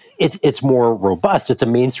it's more robust. It's a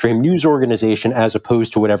mainstream news organization as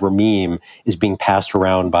opposed to whatever meme is being passed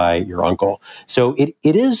around by your uncle. So it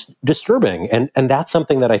is disturbing. And that's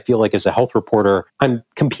something that I feel like as a health reporter, I'm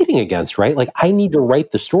competing against, right? Like I need to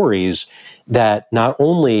write the stories that not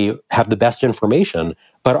only have the best information,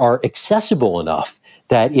 but are accessible enough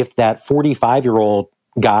that if that 45-year-old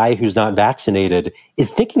guy who's not vaccinated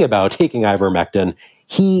is thinking about taking ivermectin,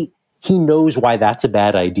 he knows why that's a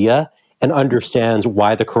bad idea and understands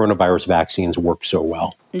why the coronavirus vaccines work so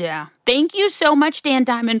well. Yeah. Thank you so much, Dan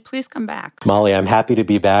Diamond. Please come back. Molly, I'm happy to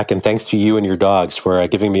be back, and thanks to you and your dogs for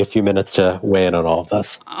giving me a few minutes to weigh in on all of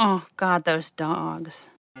this. Oh, God, those dogs.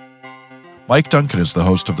 Mike Duncan is the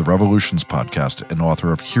host of the Revolutions podcast and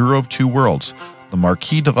author of Hero of Two Worlds, the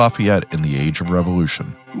Marquis de Lafayette in the Age of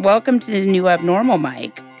Revolution. Welcome to the New Abnormal,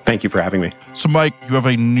 Mike. Thank you for having me. So, Mike, you have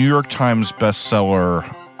a New York Times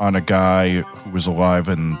bestseller on a guy who was alive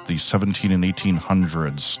in the 17 and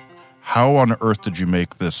 1800s. How on earth did you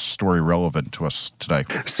make this story relevant to us today?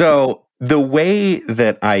 So The way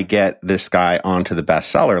that I get this guy onto the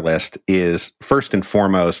bestseller list is, first and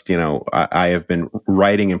foremost, I have been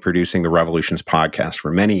writing and producing the Revolutions podcast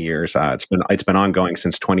for many years. It's been ongoing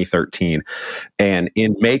since 2013, and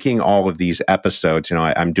in making all of these episodes,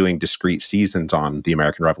 I'm doing discrete seasons on the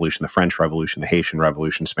American Revolution, the French Revolution, the Haitian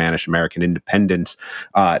Revolution, Spanish American independence,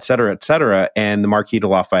 et cetera, et cetera. And the Marquis de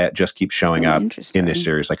Lafayette just keeps showing up in this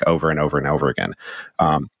series like over and over and over again.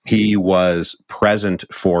 He was present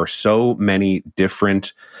for so many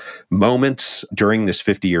different moments during this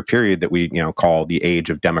 50-year period that we, call the age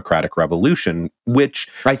of democratic revolution, which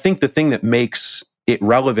I think the thing that makes it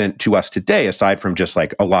relevant to us today, aside from just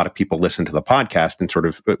like a lot of people listen to the podcast and sort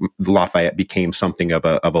of Lafayette became something of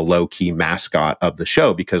a low-key mascot of the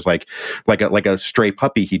show, because like a stray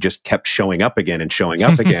puppy, he just kept showing up again and showing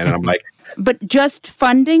up again. And I'm like, but just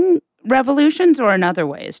funding revolutions or in other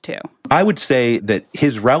ways too? I would say that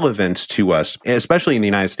his relevance to us, especially in the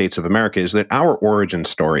United States of America, is that our origin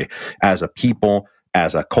story as a people,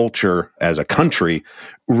 as a culture, as a country,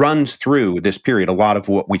 runs through this period. A lot of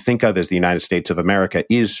what we think of as the United States of America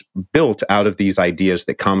is built out of these ideas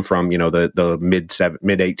that come from, the mid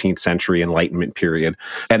 18th century Enlightenment period,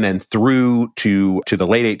 and then through to the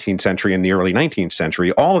late 18th century and the early 19th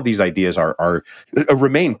century. All of these ideas are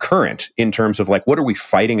remain current in terms of like, what are we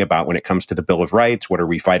fighting about when it comes to the Bill of Rights? What are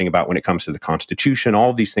we fighting about when it comes to the Constitution?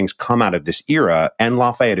 All of these things come out of this era, and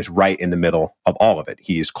Lafayette is right in the middle of all of it.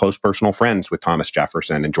 He is close personal friends with Thomas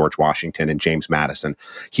Jefferson and George Washington and James Madison.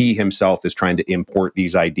 He himself is trying to import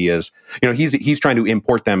these ideas. He's trying to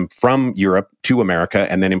import them from Europe to America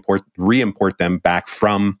and then re-import them back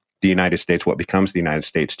from the United States, what becomes the United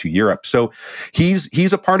States, to Europe. So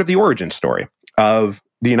he's a part of the origin story of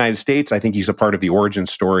the United States. I think he's a part of the origin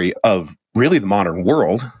story of really the modern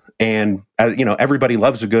world. And everybody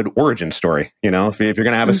loves a good origin story. If you're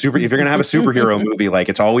going to have a superhero movie, like,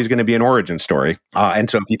 it's always going to be an origin story.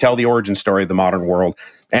 And so if you tell the origin story of the modern world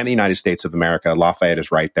and the United States of America, Lafayette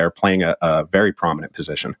is right there, playing a very prominent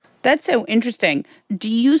position. That's so interesting.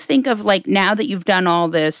 Do you think of, like, now that you've done all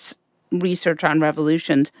this research on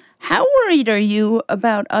revolutions, how worried are you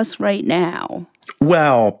about us right now?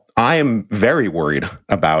 Well, I am very worried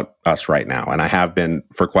about us right now, and I have been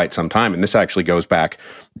for quite some time. And this actually goes back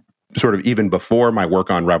sort of even before my work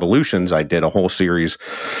on revolutions. I did a whole series,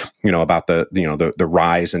 about the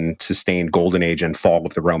rise and sustained golden age and fall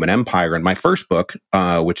of the Roman Empire. And my first book,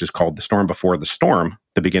 which is called The Storm Before the Storm,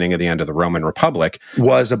 the beginning of the end of the Roman Republic,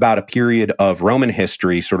 was about a period of Roman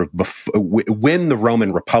history, sort of when the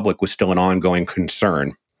Roman Republic was still an ongoing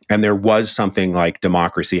concern. And there was something like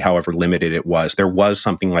democracy, however limited it was. There was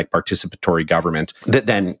something like participatory government that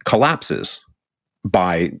then collapses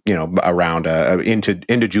by, around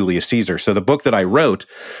into Julius Caesar. So the book that I wrote,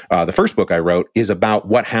 the first book I wrote, is about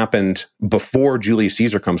what happened before Julius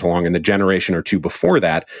Caesar comes along, and the generation or two before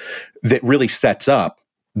that really sets up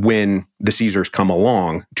when the Caesars come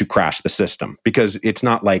along to crash the system. Because it's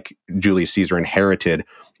not like Julius Caesar inherited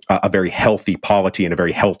a very healthy polity and a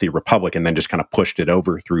very healthy republic and then just kind of pushed it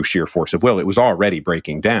over through sheer force of will. It was already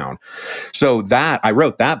breaking down. So I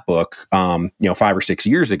wrote that book, 5 or 6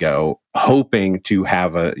 years ago, hoping to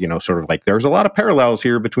have sort of like, there's a lot of parallels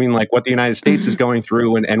here between like what the United States is going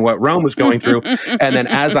through and what Rome was going through. And then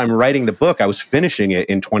as I'm writing the book, I was finishing it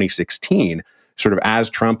in 2016, sort of as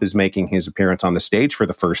Trump is making his appearance on the stage for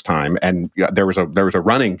the first time. And there was a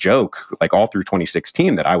running joke like all through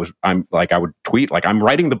 2016 that I would tweet, like, I'm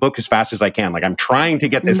writing the book as fast as I can. Like, I'm trying to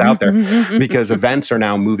get this out there because events are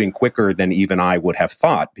now moving quicker than even I would have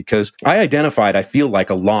thought, because I feel like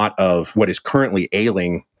a lot of what is currently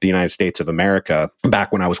ailing the United States of America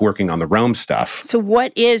back when I was working on the Rome stuff. So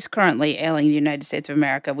what is currently ailing the United States of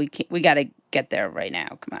America? We got to get there right now.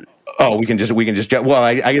 Come on. Oh, we can just, well,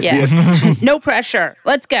 I guess. Yeah. No pressure.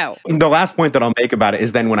 Let's go. The last point that I'll make about it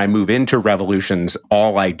is then when I move into revolutions,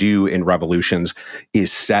 all I do in revolutions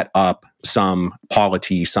is set up some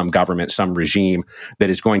polity, some government, some regime that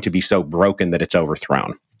is going to be so broken that it's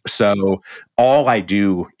overthrown. So all I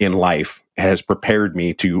do in life has prepared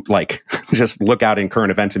me to like just look out in current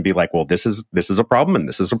events and be like, well, this is a problem, and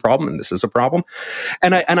this is a problem, and this is a problem.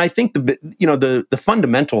 And I think the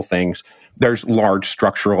fundamental things, there's large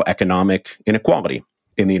structural economic inequality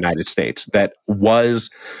in the United States that was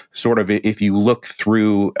sort of, if you look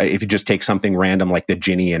through, if you just take something random like the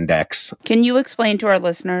Gini index. Can you explain to our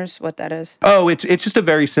listeners what that is? Oh, it's just a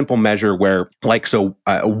very simple measure where a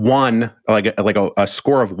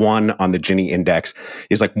score of 1 on the Gini index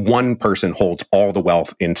is like one person holds all the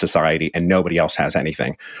wealth in society and nobody else has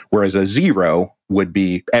anything. Whereas a 0 would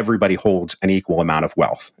be everybody holds an equal amount of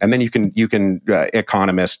wealth. And then you can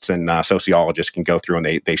economists and sociologists can go through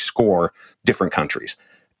and they score different countries.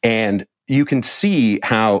 And you can see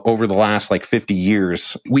how over the last 50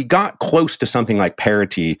 years, we got close to something like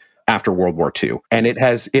parity after World War II. And it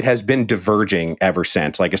has been diverging ever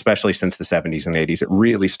since, especially since the 70s and 80s. It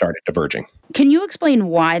really started diverging. Can you explain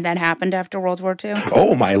why that happened after World War II?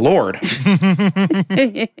 Oh, my Lord.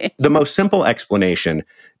 The most simple explanation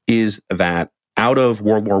is that out of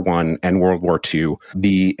World War I and World War II,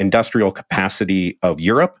 the industrial capacity of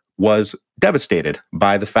Europe was devastated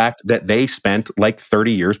by the fact that they spent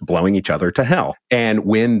 30 years blowing each other to hell. And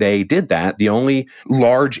when they did that, the only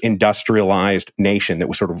large industrialized nation that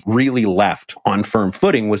was sort of really left on firm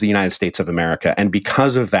footing was the United States of America. And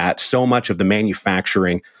because of that, so much of the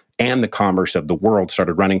manufacturing and the commerce of the world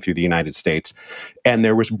started running through the United States. And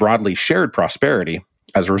there was broadly shared prosperity.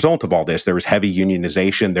 As a result of all this, there was heavy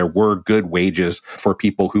unionization. There were good wages for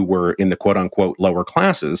people who were in the quote unquote lower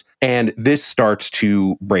classes. And this starts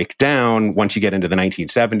to break down once you get into the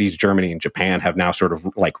 1970s. Germany and Japan have now sort of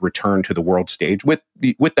returned to the world stage with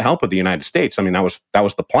the help of the United States. I mean, that was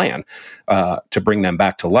the plan to bring them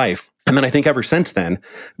back to life. And then I think ever since then,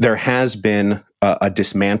 there has been a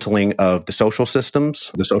dismantling of the social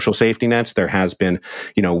systems, the social safety nets. There has been,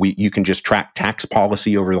 you can just track tax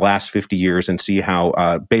policy over the last 50 years and see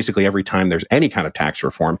how basically every time there's any kind of tax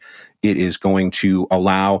reform, it is going to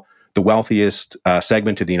allow the wealthiest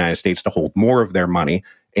segment of the United States to hold more of their money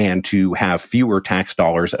and to have fewer tax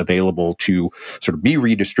dollars available to sort of be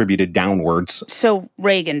redistributed downwards. So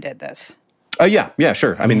Reagan did this. Yeah,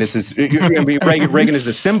 sure. I mean, Reagan is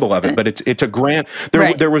the symbol of it, but it's a grand.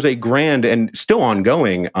 There was a grand and still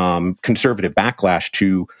ongoing conservative backlash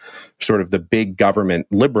to sort of the big government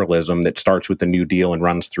liberalism that starts with the New Deal and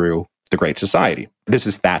runs through the Great Society. This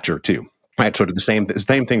is Thatcher too. Right, sort of the same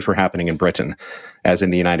things were happening in Britain as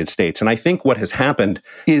in the United States. And I think what has happened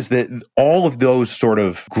is that all of those sort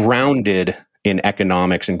of grounded in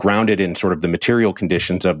economics and grounded in sort of the material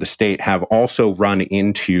conditions of the state have also run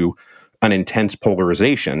into an intense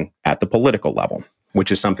polarization at the political level,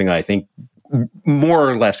 which is something that I think more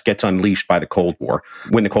or less gets unleashed by the Cold War,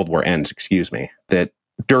 when the Cold War ends, that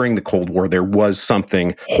during the Cold War, there was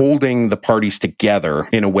something holding the parties together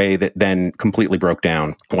in a way that then completely broke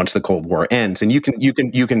down once the Cold War ends. And you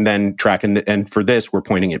can then track, and for this, we're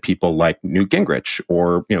pointing at people like Newt Gingrich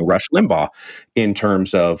or Rush Limbaugh in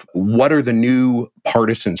terms of what are the new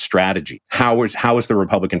partisan strategy? How is the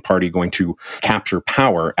Republican Party going to capture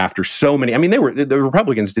power after so many? I mean, the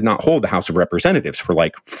Republicans did not hold the House of Representatives for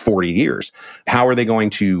 40 years. How are they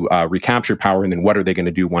going to recapture power, and then what are they going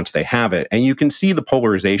to do once they have it? And you can see the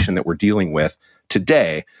polarization that we're dealing with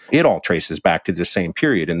today. It all traces back to the same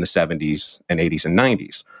period in the 70s and 80s and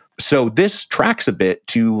 90s. So this tracks a bit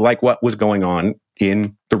to what was going on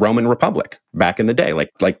in the Roman Republic back in the day,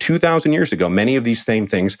 like 2,000 years ago. Many of these same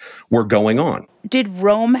things were going on. Did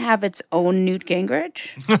Rome have its own Newt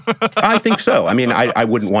Gingrich? I think so. I mean, I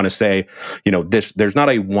wouldn't want to say, there's not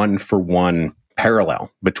a one-for-one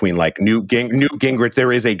parallel between Newt Gingrich.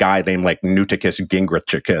 There is a guy named Newticus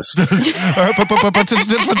Gingrichicus.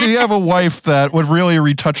 But did you have a wife that would really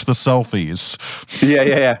retouch the selfies?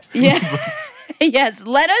 Yeah. Yes,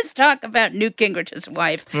 let us talk about Newt Gingrich's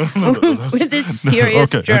wife with this serious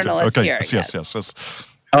journalist here. Yes.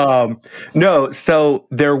 No, so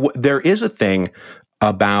there is a thing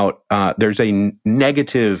about there's a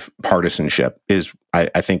negative partisanship is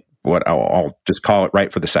I think what I'll just call it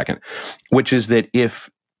right for the second, which is that if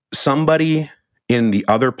somebody in the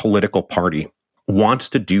other political party wants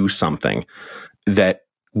to do something that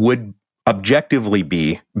would objectively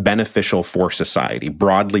be beneficial for society,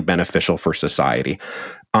 broadly beneficial for society,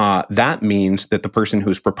 that means that the person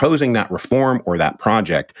who's proposing that reform or that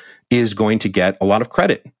project is going to get a lot of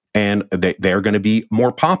credit. And they're going to be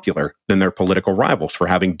more popular than their political rivals for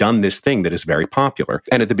having done this thing that is very popular.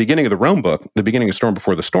 And at the beginning of the Rome book, the beginning of Storm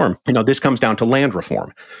Before the Storm, this comes down to land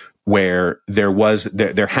reform, where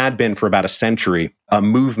there had been for about a century a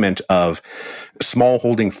movement of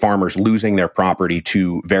smallholding farmers losing their property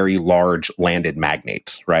to very large landed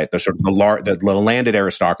magnates, right? The landed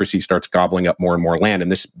aristocracy starts gobbling up more and more land,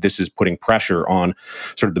 and this is putting pressure on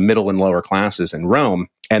sort of the middle and lower classes in Rome.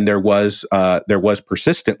 And there was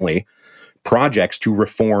persistently projects to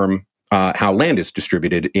reform how land is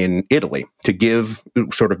distributed in Italy, to give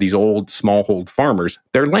sort of these old smallhold farmers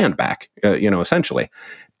their land back, essentially.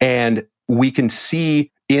 And we can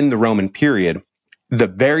see in the Roman period the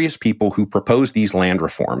various people who propose these land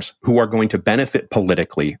reforms, who are going to benefit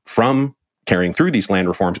politically from carrying through these land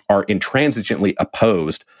reforms, are intransigently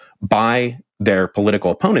opposed by their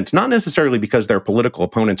political opponents, not necessarily because their political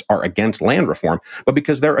opponents are against land reform, but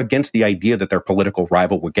because they're against the idea that their political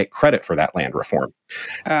rival would get credit for that land reform.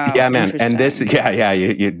 Oh, yeah, man. And this,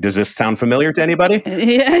 does this sound familiar to anybody?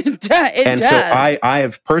 It does. So I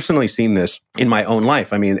have personally seen this in my own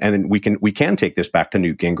life. I mean, and we can take this back to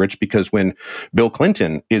Newt Gingrich, because when Bill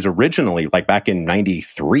Clinton is originally, like back in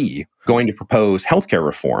 93, going to propose healthcare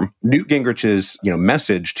reform, Newt Gingrich's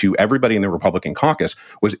message to everybody in the Republican caucus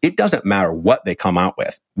was, it doesn't matter what they come out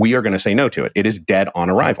with, we are going to say no to it. It is dead on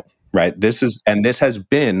arrival. Right. This has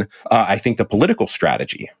been, I think, the political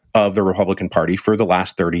strategy of the Republican Party for the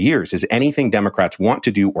last 30 years is anything Democrats want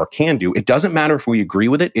to do or can do. It doesn't matter if we agree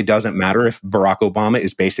with it. It doesn't matter if Barack Obama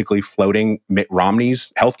is basically floating Mitt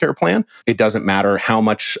Romney's healthcare plan. It doesn't matter how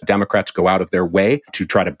much Democrats go out of their way to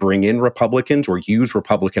try to bring in Republicans or use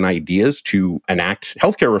Republican ideas to enact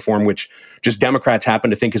healthcare reform, which just Democrats happen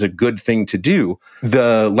to think is a good thing to do.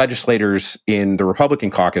 The legislators in the Republican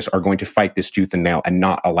caucus are going to fight this tooth and nail and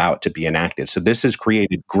not allow it to be enacted. So this has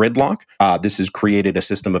created gridlock. This has created a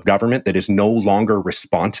system of government that is no longer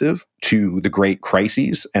responsive to the great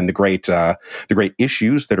crises and the great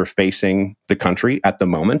issues that are facing the country at the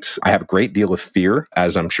moment. I have a great deal of fear,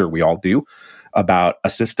 as I'm sure we all do, about a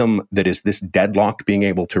system that is this deadlocked being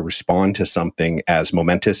able to respond to something as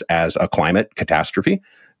momentous as a climate catastrophe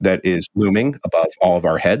that is looming above all of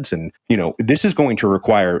our heads. And, this is going to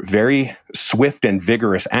require very swift and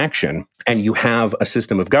vigorous action. And you have a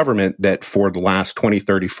system of government that for the last 20,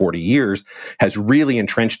 30, 40 years has really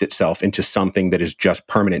entrenched itself into something that is just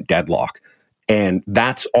permanent deadlock. And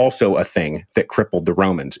that's also a thing that crippled the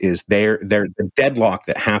Romans, is the deadlock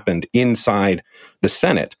that happened inside the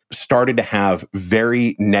Senate started to have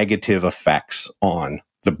very negative effects on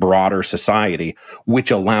the broader society,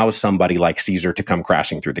 which allows somebody like Caesar to come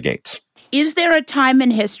crashing through the gates. Is there a time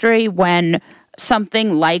in history when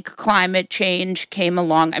something like climate change came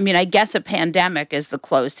along? I mean, I guess a pandemic is the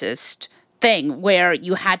closest thing, where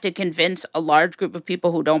you had to convince a large group of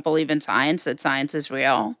people who don't believe in science that science is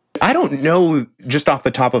real. I don't know just off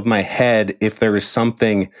the top of my head if there is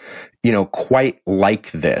something, quite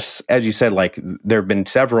like this. As you said, like there have been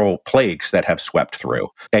several plagues that have swept through.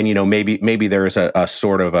 And, maybe there is a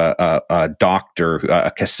sort of a doctor,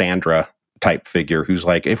 a Cassandra type figure who's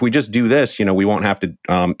like, if we just do this, we won't have to,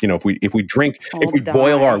 if we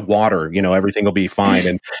boil our water, everything will be fine.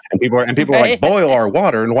 And people are like, boil our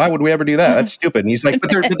water, and why would we ever do that? That's stupid. And he's like, but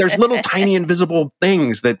there's little tiny invisible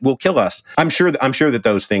things that will kill us. I'm sure that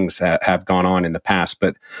those things have gone on in the past,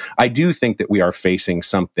 but I do think that we are facing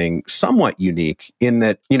something somewhat unique in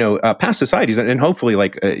that, past societies, and hopefully,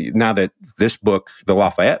 now that this book, the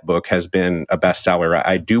Lafayette book, has been a bestseller,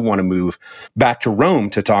 I do want to move back to Rome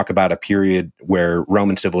to talk about a period where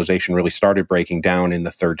Roman civilization really started breaking down in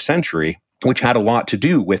the 3rd century, which had a lot to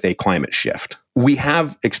do with a climate shift. We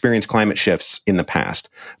have experienced climate shifts in the past,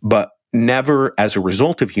 but never as a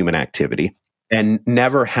result of human activity, and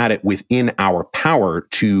never had it within our power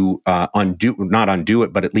to not undo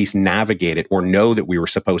it, but at least navigate it or know that we were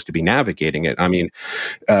supposed to be navigating it. I mean,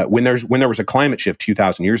 when there was a climate shift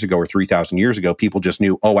 2,000 years ago or 3,000 years ago, people just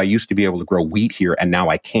knew, I used to be able to grow wheat here and now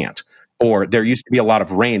I can't. Or there used to be a lot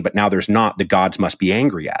of rain, but now there's not. The gods must be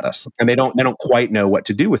angry at us. And they don't quite know what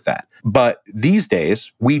to do with that. But these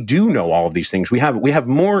days, we do know all of these things. We have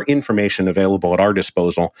more information available at our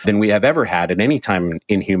disposal than we have ever had at any time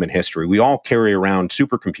in human history. We all carry around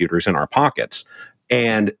supercomputers in our pockets.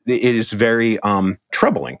 And it is very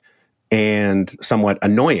troubling and somewhat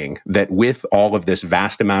annoying that with all of this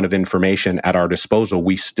vast amount of information at our disposal,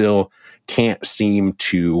 we still can't seem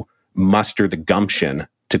to muster the gumption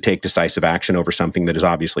to take decisive action over something that is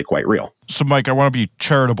obviously quite real. So, Mike, I want to be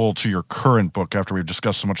charitable to your current book after we've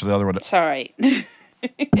discussed so much of the other one. Sorry.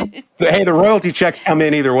 Hey, the royalty checks come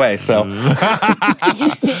in either way, so.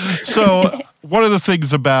 So, one of the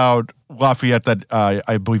things about Lafayette that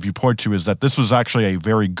I believe you point to is that this was actually a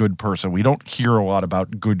very good person. We don't hear a lot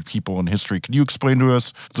about good people in history. Can you explain to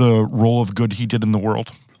us the role of good he did in the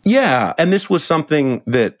world? Yeah, and this was something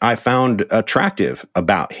that I found attractive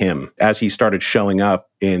about him as he started showing up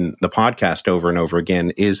in the podcast over and over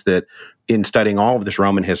again, is that in studying all of this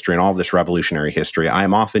Roman history and all of this revolutionary history, I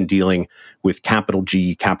am often dealing with capital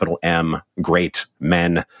G, capital M, great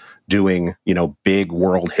men doing, big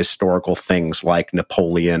world historical things like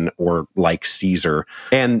Napoleon or like Caesar.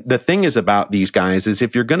 And the thing is about these guys is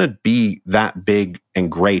if you're going to be that big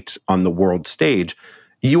and great on the world stage,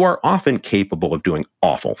 you are often capable of doing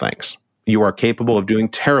awful things. You are capable of doing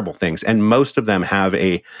terrible things. And most of them have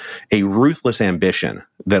a ruthless ambition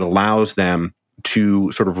that allows them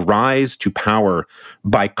to sort of rise to power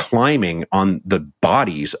by climbing on the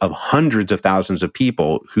bodies of hundreds of thousands of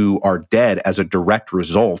people who are dead as a direct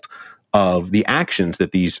result of the actions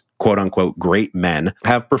that these quote unquote great men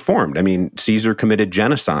have performed. I mean, Caesar committed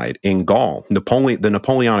genocide in Gaul. The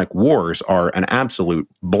Napoleonic Wars are an absolute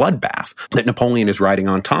bloodbath that Napoleon is riding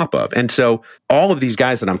on top of. And so all of these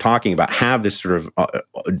guys that I'm talking about have this sort of,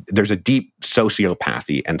 there's a deep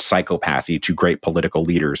sociopathy and psychopathy to great political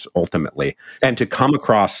leaders ultimately. And to come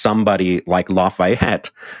across somebody like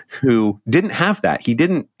Lafayette who didn't have that, he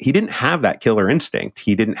didn't have that killer instinct.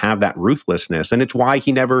 He didn't have that ruthlessness. And it's why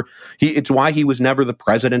it's why he was never the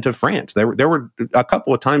president of France. There were a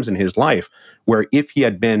couple of times in his life where if he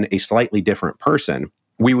had been a slightly different person,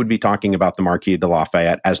 we would be talking about the Marquis de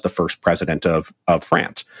Lafayette as the first president of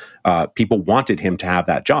France. People wanted him to have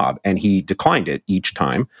that job, and he declined it each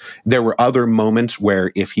time. There were other moments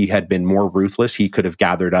where if he had been more ruthless, he could have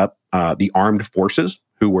gathered up the armed forces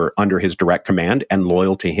who were under his direct command and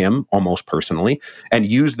loyal to him almost personally, and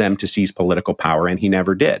used them to seize political power, and he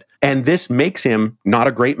never did. And this makes him not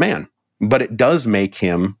a great man, but it does make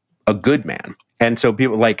him a good man. And so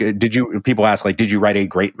people ask, did you write a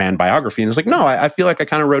great man biography? And it's like, no, I feel like I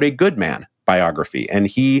kind of wrote a good man biography. And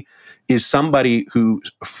he is somebody who,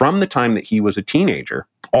 from the time that he was a teenager,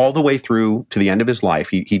 all the way through to the end of his life,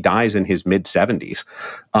 he dies in his mid-70s.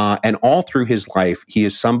 And all through his life, he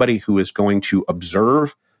is somebody who is going to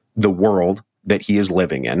observe the world that he is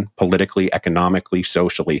living in, politically, economically,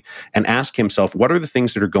 socially, and ask himself, what are the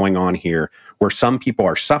things that are going on here where some people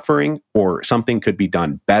are suffering, or something could be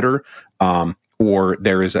done better, or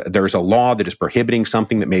there is a law that is prohibiting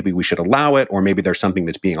something that maybe we should allow it, or maybe there's something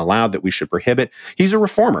that's being allowed that we should prohibit. He's a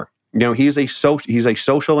reformer. He's a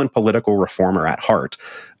social and political reformer at heart,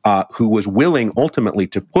 who was willing ultimately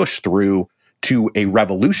to push through to a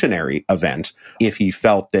revolutionary event if he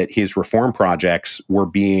felt that his reform projects were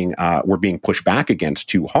being pushed back against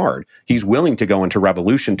too hard. He's willing to go into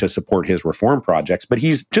revolution to support his reform projects, but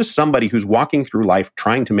he's just somebody who's walking through life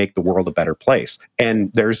trying to make the world a better place.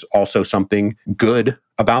 And there's also something good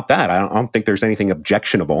about that. I don't think there's anything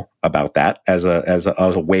objectionable about that as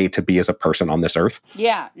a way to be as a person on this earth.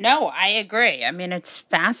 Yeah, no, I agree. I mean, it's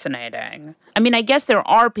fascinating. I mean, I guess there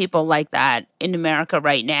are people like that in America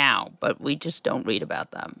right now, but we just don't read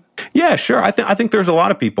about them. Yeah, sure. I think there's a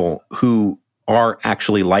lot of people who are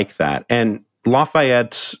actually like that. And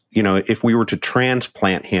Lafayette's, if we were to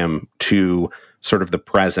transplant him to sort of the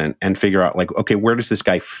present and figure out okay, where does this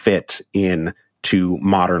guy fit in to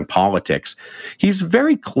modern politics? He's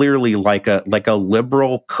very clearly like a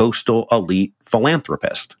liberal coastal elite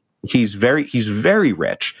philanthropist. He's very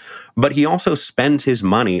rich, but he also spends his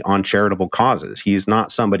money on charitable causes. He's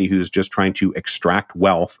not somebody who's just trying to extract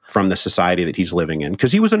wealth from the society that he's living in,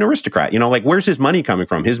 because he was an aristocrat. Where's his money coming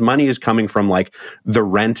from? His money is coming from the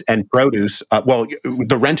rent and produce,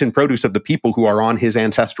 the rent and produce of the people who are on his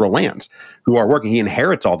ancestral lands, who are working. He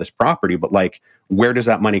inherits all this property, but where does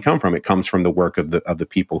that money come from? It comes from the work of the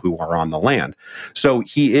people who are on the land. So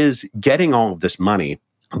he is getting all of this money,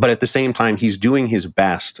 but at the same time, he's doing his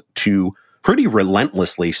best to pretty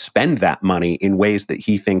relentlessly spend that money in ways that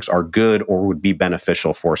he thinks are good or would be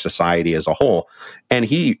beneficial for society as a whole. And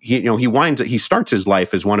he starts his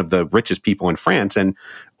life as one of the richest people in France, and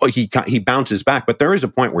he bounces back, but there is a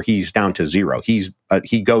point where he's down to zero.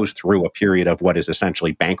 He goes through a period of what is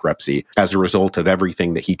essentially bankruptcy as a result of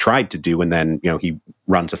everything that he tried to do, and then he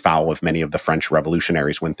runs afoul of many of the French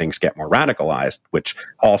revolutionaries when things get more radicalized, which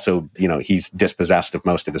also he's dispossessed of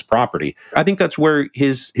most of his property. I think that's where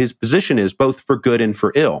his position is, both for good and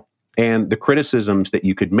for ill. And the criticisms that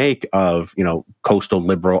you could make of, coastal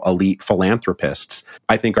liberal elite philanthropists,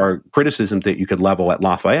 I think are criticisms that you could level at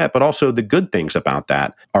Lafayette, but also the good things about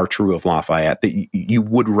that are true of Lafayette, that you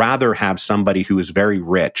would rather have somebody who is very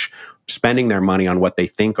rich spending their money on what they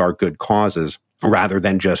think are good causes, rather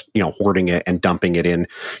than just, hoarding it and dumping it in,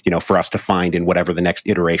 for us to find in whatever the next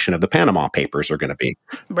iteration of the Panama Papers are going to be.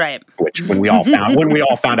 Right. Which when we all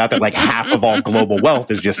found out that half of all global wealth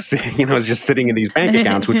is just sitting in these bank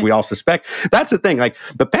accounts, which we all suspect. That's the thing.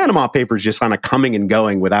 The Panama Papers just kind of coming and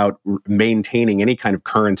going without maintaining any kind of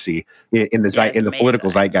currency in the political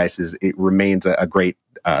zeitgeist it remains a great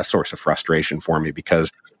source of frustration for me,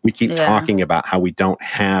 because we keep talking about how we don't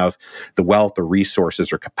have the wealth or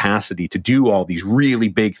resources or capacity to do all these really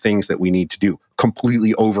big things that we need to do,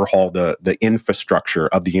 completely overhaul the infrastructure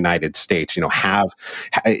of the United States,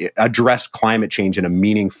 address climate change in a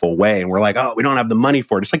meaningful way. And we're like, oh, we don't have the money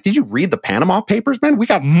for it. It's did you read the Panama Papers, man? We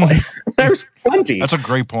got, there's plenty. That's a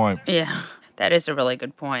great point. Yeah, that is a really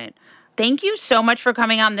good point. Thank you so much for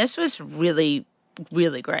coming on. This was really,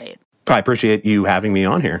 really great. I appreciate you having me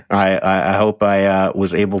on here. I hope I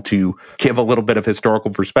was able to give a little bit of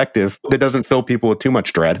historical perspective that doesn't fill people with too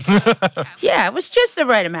much dread. Yeah, it was just the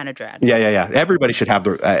right amount of dread. Yeah. Everybody should have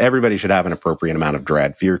an appropriate amount of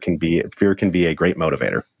dread. Fear can be a great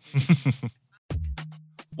motivator.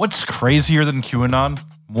 What's crazier than QAnon?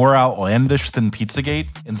 More outlandish than Pizzagate?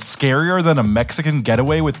 And scarier than a Mexican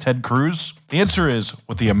getaway with Ted Cruz? The answer is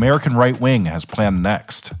what the American right wing has planned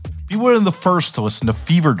next. Be one of the first to listen to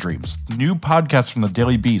Fever Dreams, the new podcast from the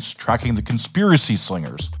Daily Beast tracking the conspiracy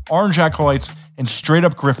slingers, orange acolytes, and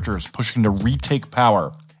straight-up grifters pushing to retake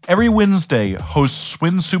power. Every Wednesday, hosts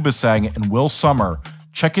Swin Subasang and Will Sommer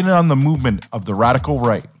check in on the movement of the radical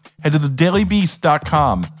right. Head to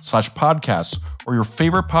thedailybeast.com/podcasts or your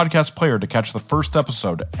favorite podcast player to catch the first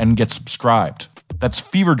episode and get subscribed. That's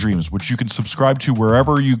Fever Dreams, which you can subscribe to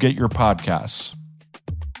wherever you get your podcasts.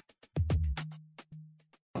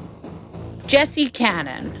 Jesse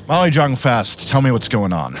Cannon. Molly Jong Fast, tell me what's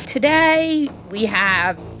going on. Today, we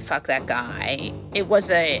have Fuck That Guy. It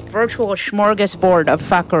was a virtual smorgasbord of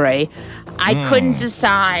fuckery. I couldn't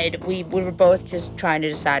decide. We were both just trying to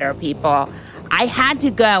decide our people. I had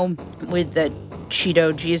to go with the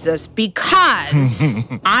Cheeto Jesus because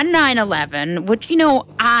on 9/11, which,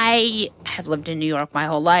 I have lived in New York my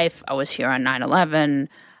whole life. I was here on 9/11.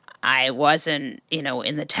 I wasn't,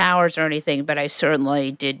 in the towers or anything, but I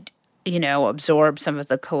certainly did absorb some of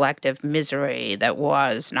the collective misery that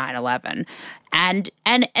was 9/11. And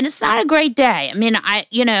it's not a great day. I mean,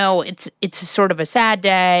 it's sort of a sad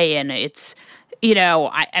day, and it's,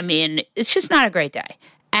 it's just not a great day.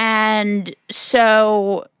 And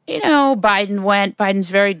so, Biden's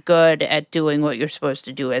very good at doing what you're supposed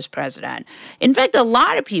to do as president. In fact, a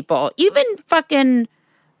lot of people, even fucking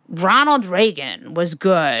Ronald Reagan was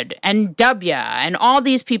good, and W, and all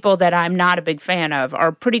these people that I'm not a big fan of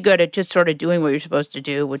are pretty good at just sort of doing what you're supposed to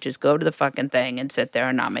do, which is go to the fucking thing and sit there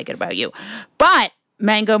and not make it about you. But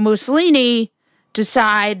Mango Mussolini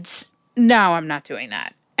decides, no, I'm not doing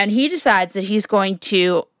that. And he decides that he's going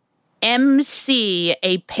to MC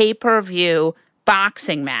a pay-per-view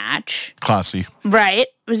boxing match. Classy. Right.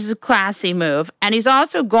 This is a classy move. And he's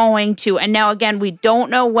also going to, and now again, we don't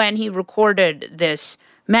know when he recorded this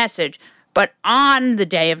message, but on the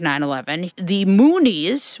day of 9/11, the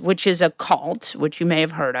Moonies, which is a cult, which you may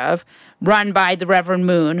have heard of, run by the Reverend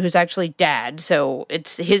Moon, who's actually dead. So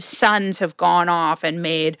it's his sons have gone off and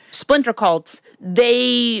made splinter cults.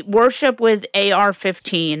 They worship with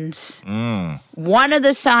AR-15s. One of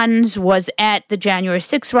the sons was at the January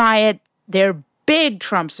 6th riot. They're big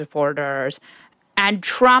Trump supporters. And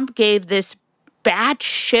Trump gave this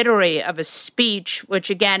batshittery of a speech, which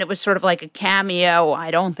again, it was sort of like a cameo. I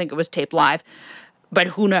don't think it was taped live, but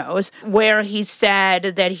who knows, where he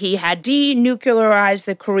said that he had denuclearized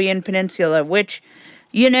the Korean Peninsula, which,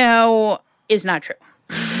 is not true.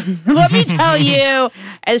 Let me tell you,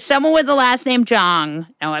 as someone with the last name Jong,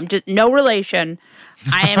 I'm just no relation,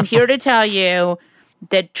 I am here to tell you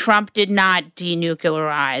that Trump did not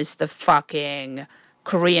denuclearize the fucking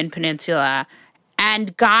Korean Peninsula.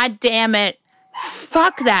 And God damn it,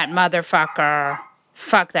 fuck that motherfucker.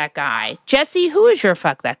 Fuck that guy. Jesse, who is your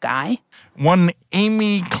fuck that guy? One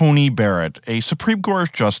Amy Coney Barrett, a Supreme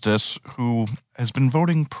Court justice who has been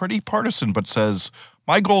voting pretty partisan, but says,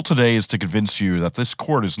 my goal today is to convince you that this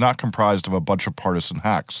court is not comprised of a bunch of partisan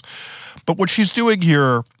hacks. But what she's doing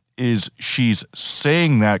here is she's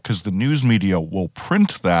saying that because the news media will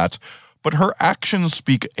print that, but her actions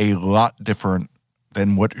speak a lot different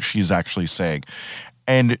than what she's actually saying.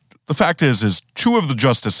 And the fact is two of the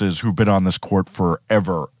justices who've been on this court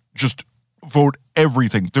forever just vote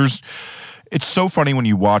everything. It's so funny when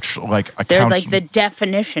you watch they're like the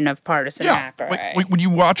definition of partisan hack, right? When you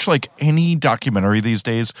watch any documentary these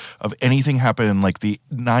days of anything happen in the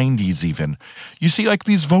 90s even, you see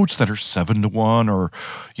these votes that are 7-1 or,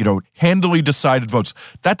 handily decided votes.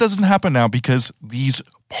 That doesn't happen now because these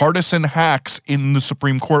partisan hacks in the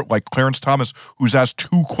Supreme Court, like Clarence Thomas, who's asked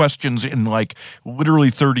 2 questions in literally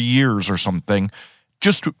 30 years or something,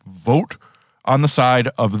 just vote on the side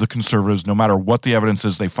of the conservatives. No matter what the evidence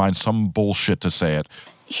is, they find some bullshit to say it.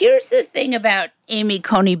 Here's the thing about Amy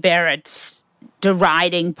Coney Barrett's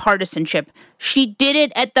deriding partisanship. She did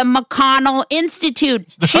it at the McConnell Institute.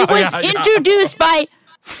 She was introduced by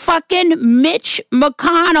fucking Mitch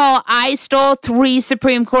McConnell. I stole 3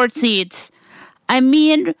 Supreme Court seats. I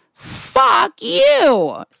mean, fuck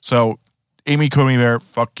you. So, Amy Coney Barrett,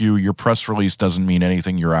 fuck you. Your press release doesn't mean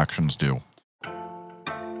anything. Your actions do.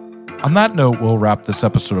 On that note, we'll wrap this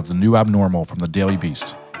episode of The New Abnormal from The Daily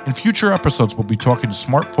Beast. In future episodes, we'll be talking to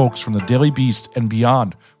smart folks from The Daily Beast and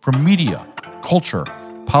beyond, from media, culture,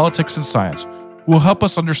 politics, and science, who will help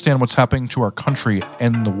us understand what's happening to our country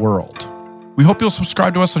and the world. We hope you'll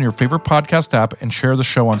subscribe to us on your favorite podcast app and share the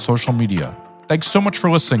show on social media. Thanks so much for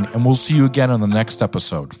listening, and we'll see you again on the next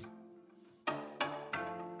episode.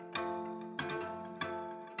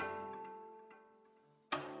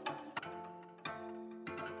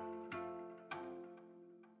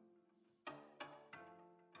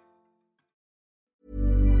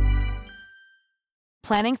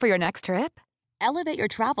 Planning for your next trip? Elevate your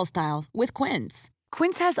travel style with Quince.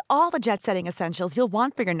 Quince has all the jet-setting essentials you'll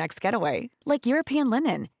want for your next getaway, like European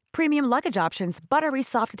linen, premium luggage options, buttery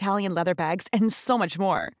soft Italian leather bags, and so much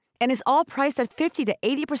more. And is all priced at 50 to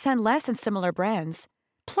 80% less than similar brands.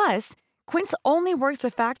 Plus, Quince only works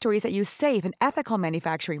with factories that use safe and ethical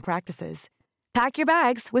manufacturing practices. Pack your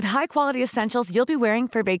bags with high-quality essentials you'll be wearing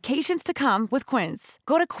for vacations to come with Quince.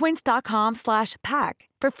 Go to quince.com/pack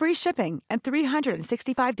for free shipping and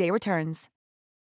 365-day returns.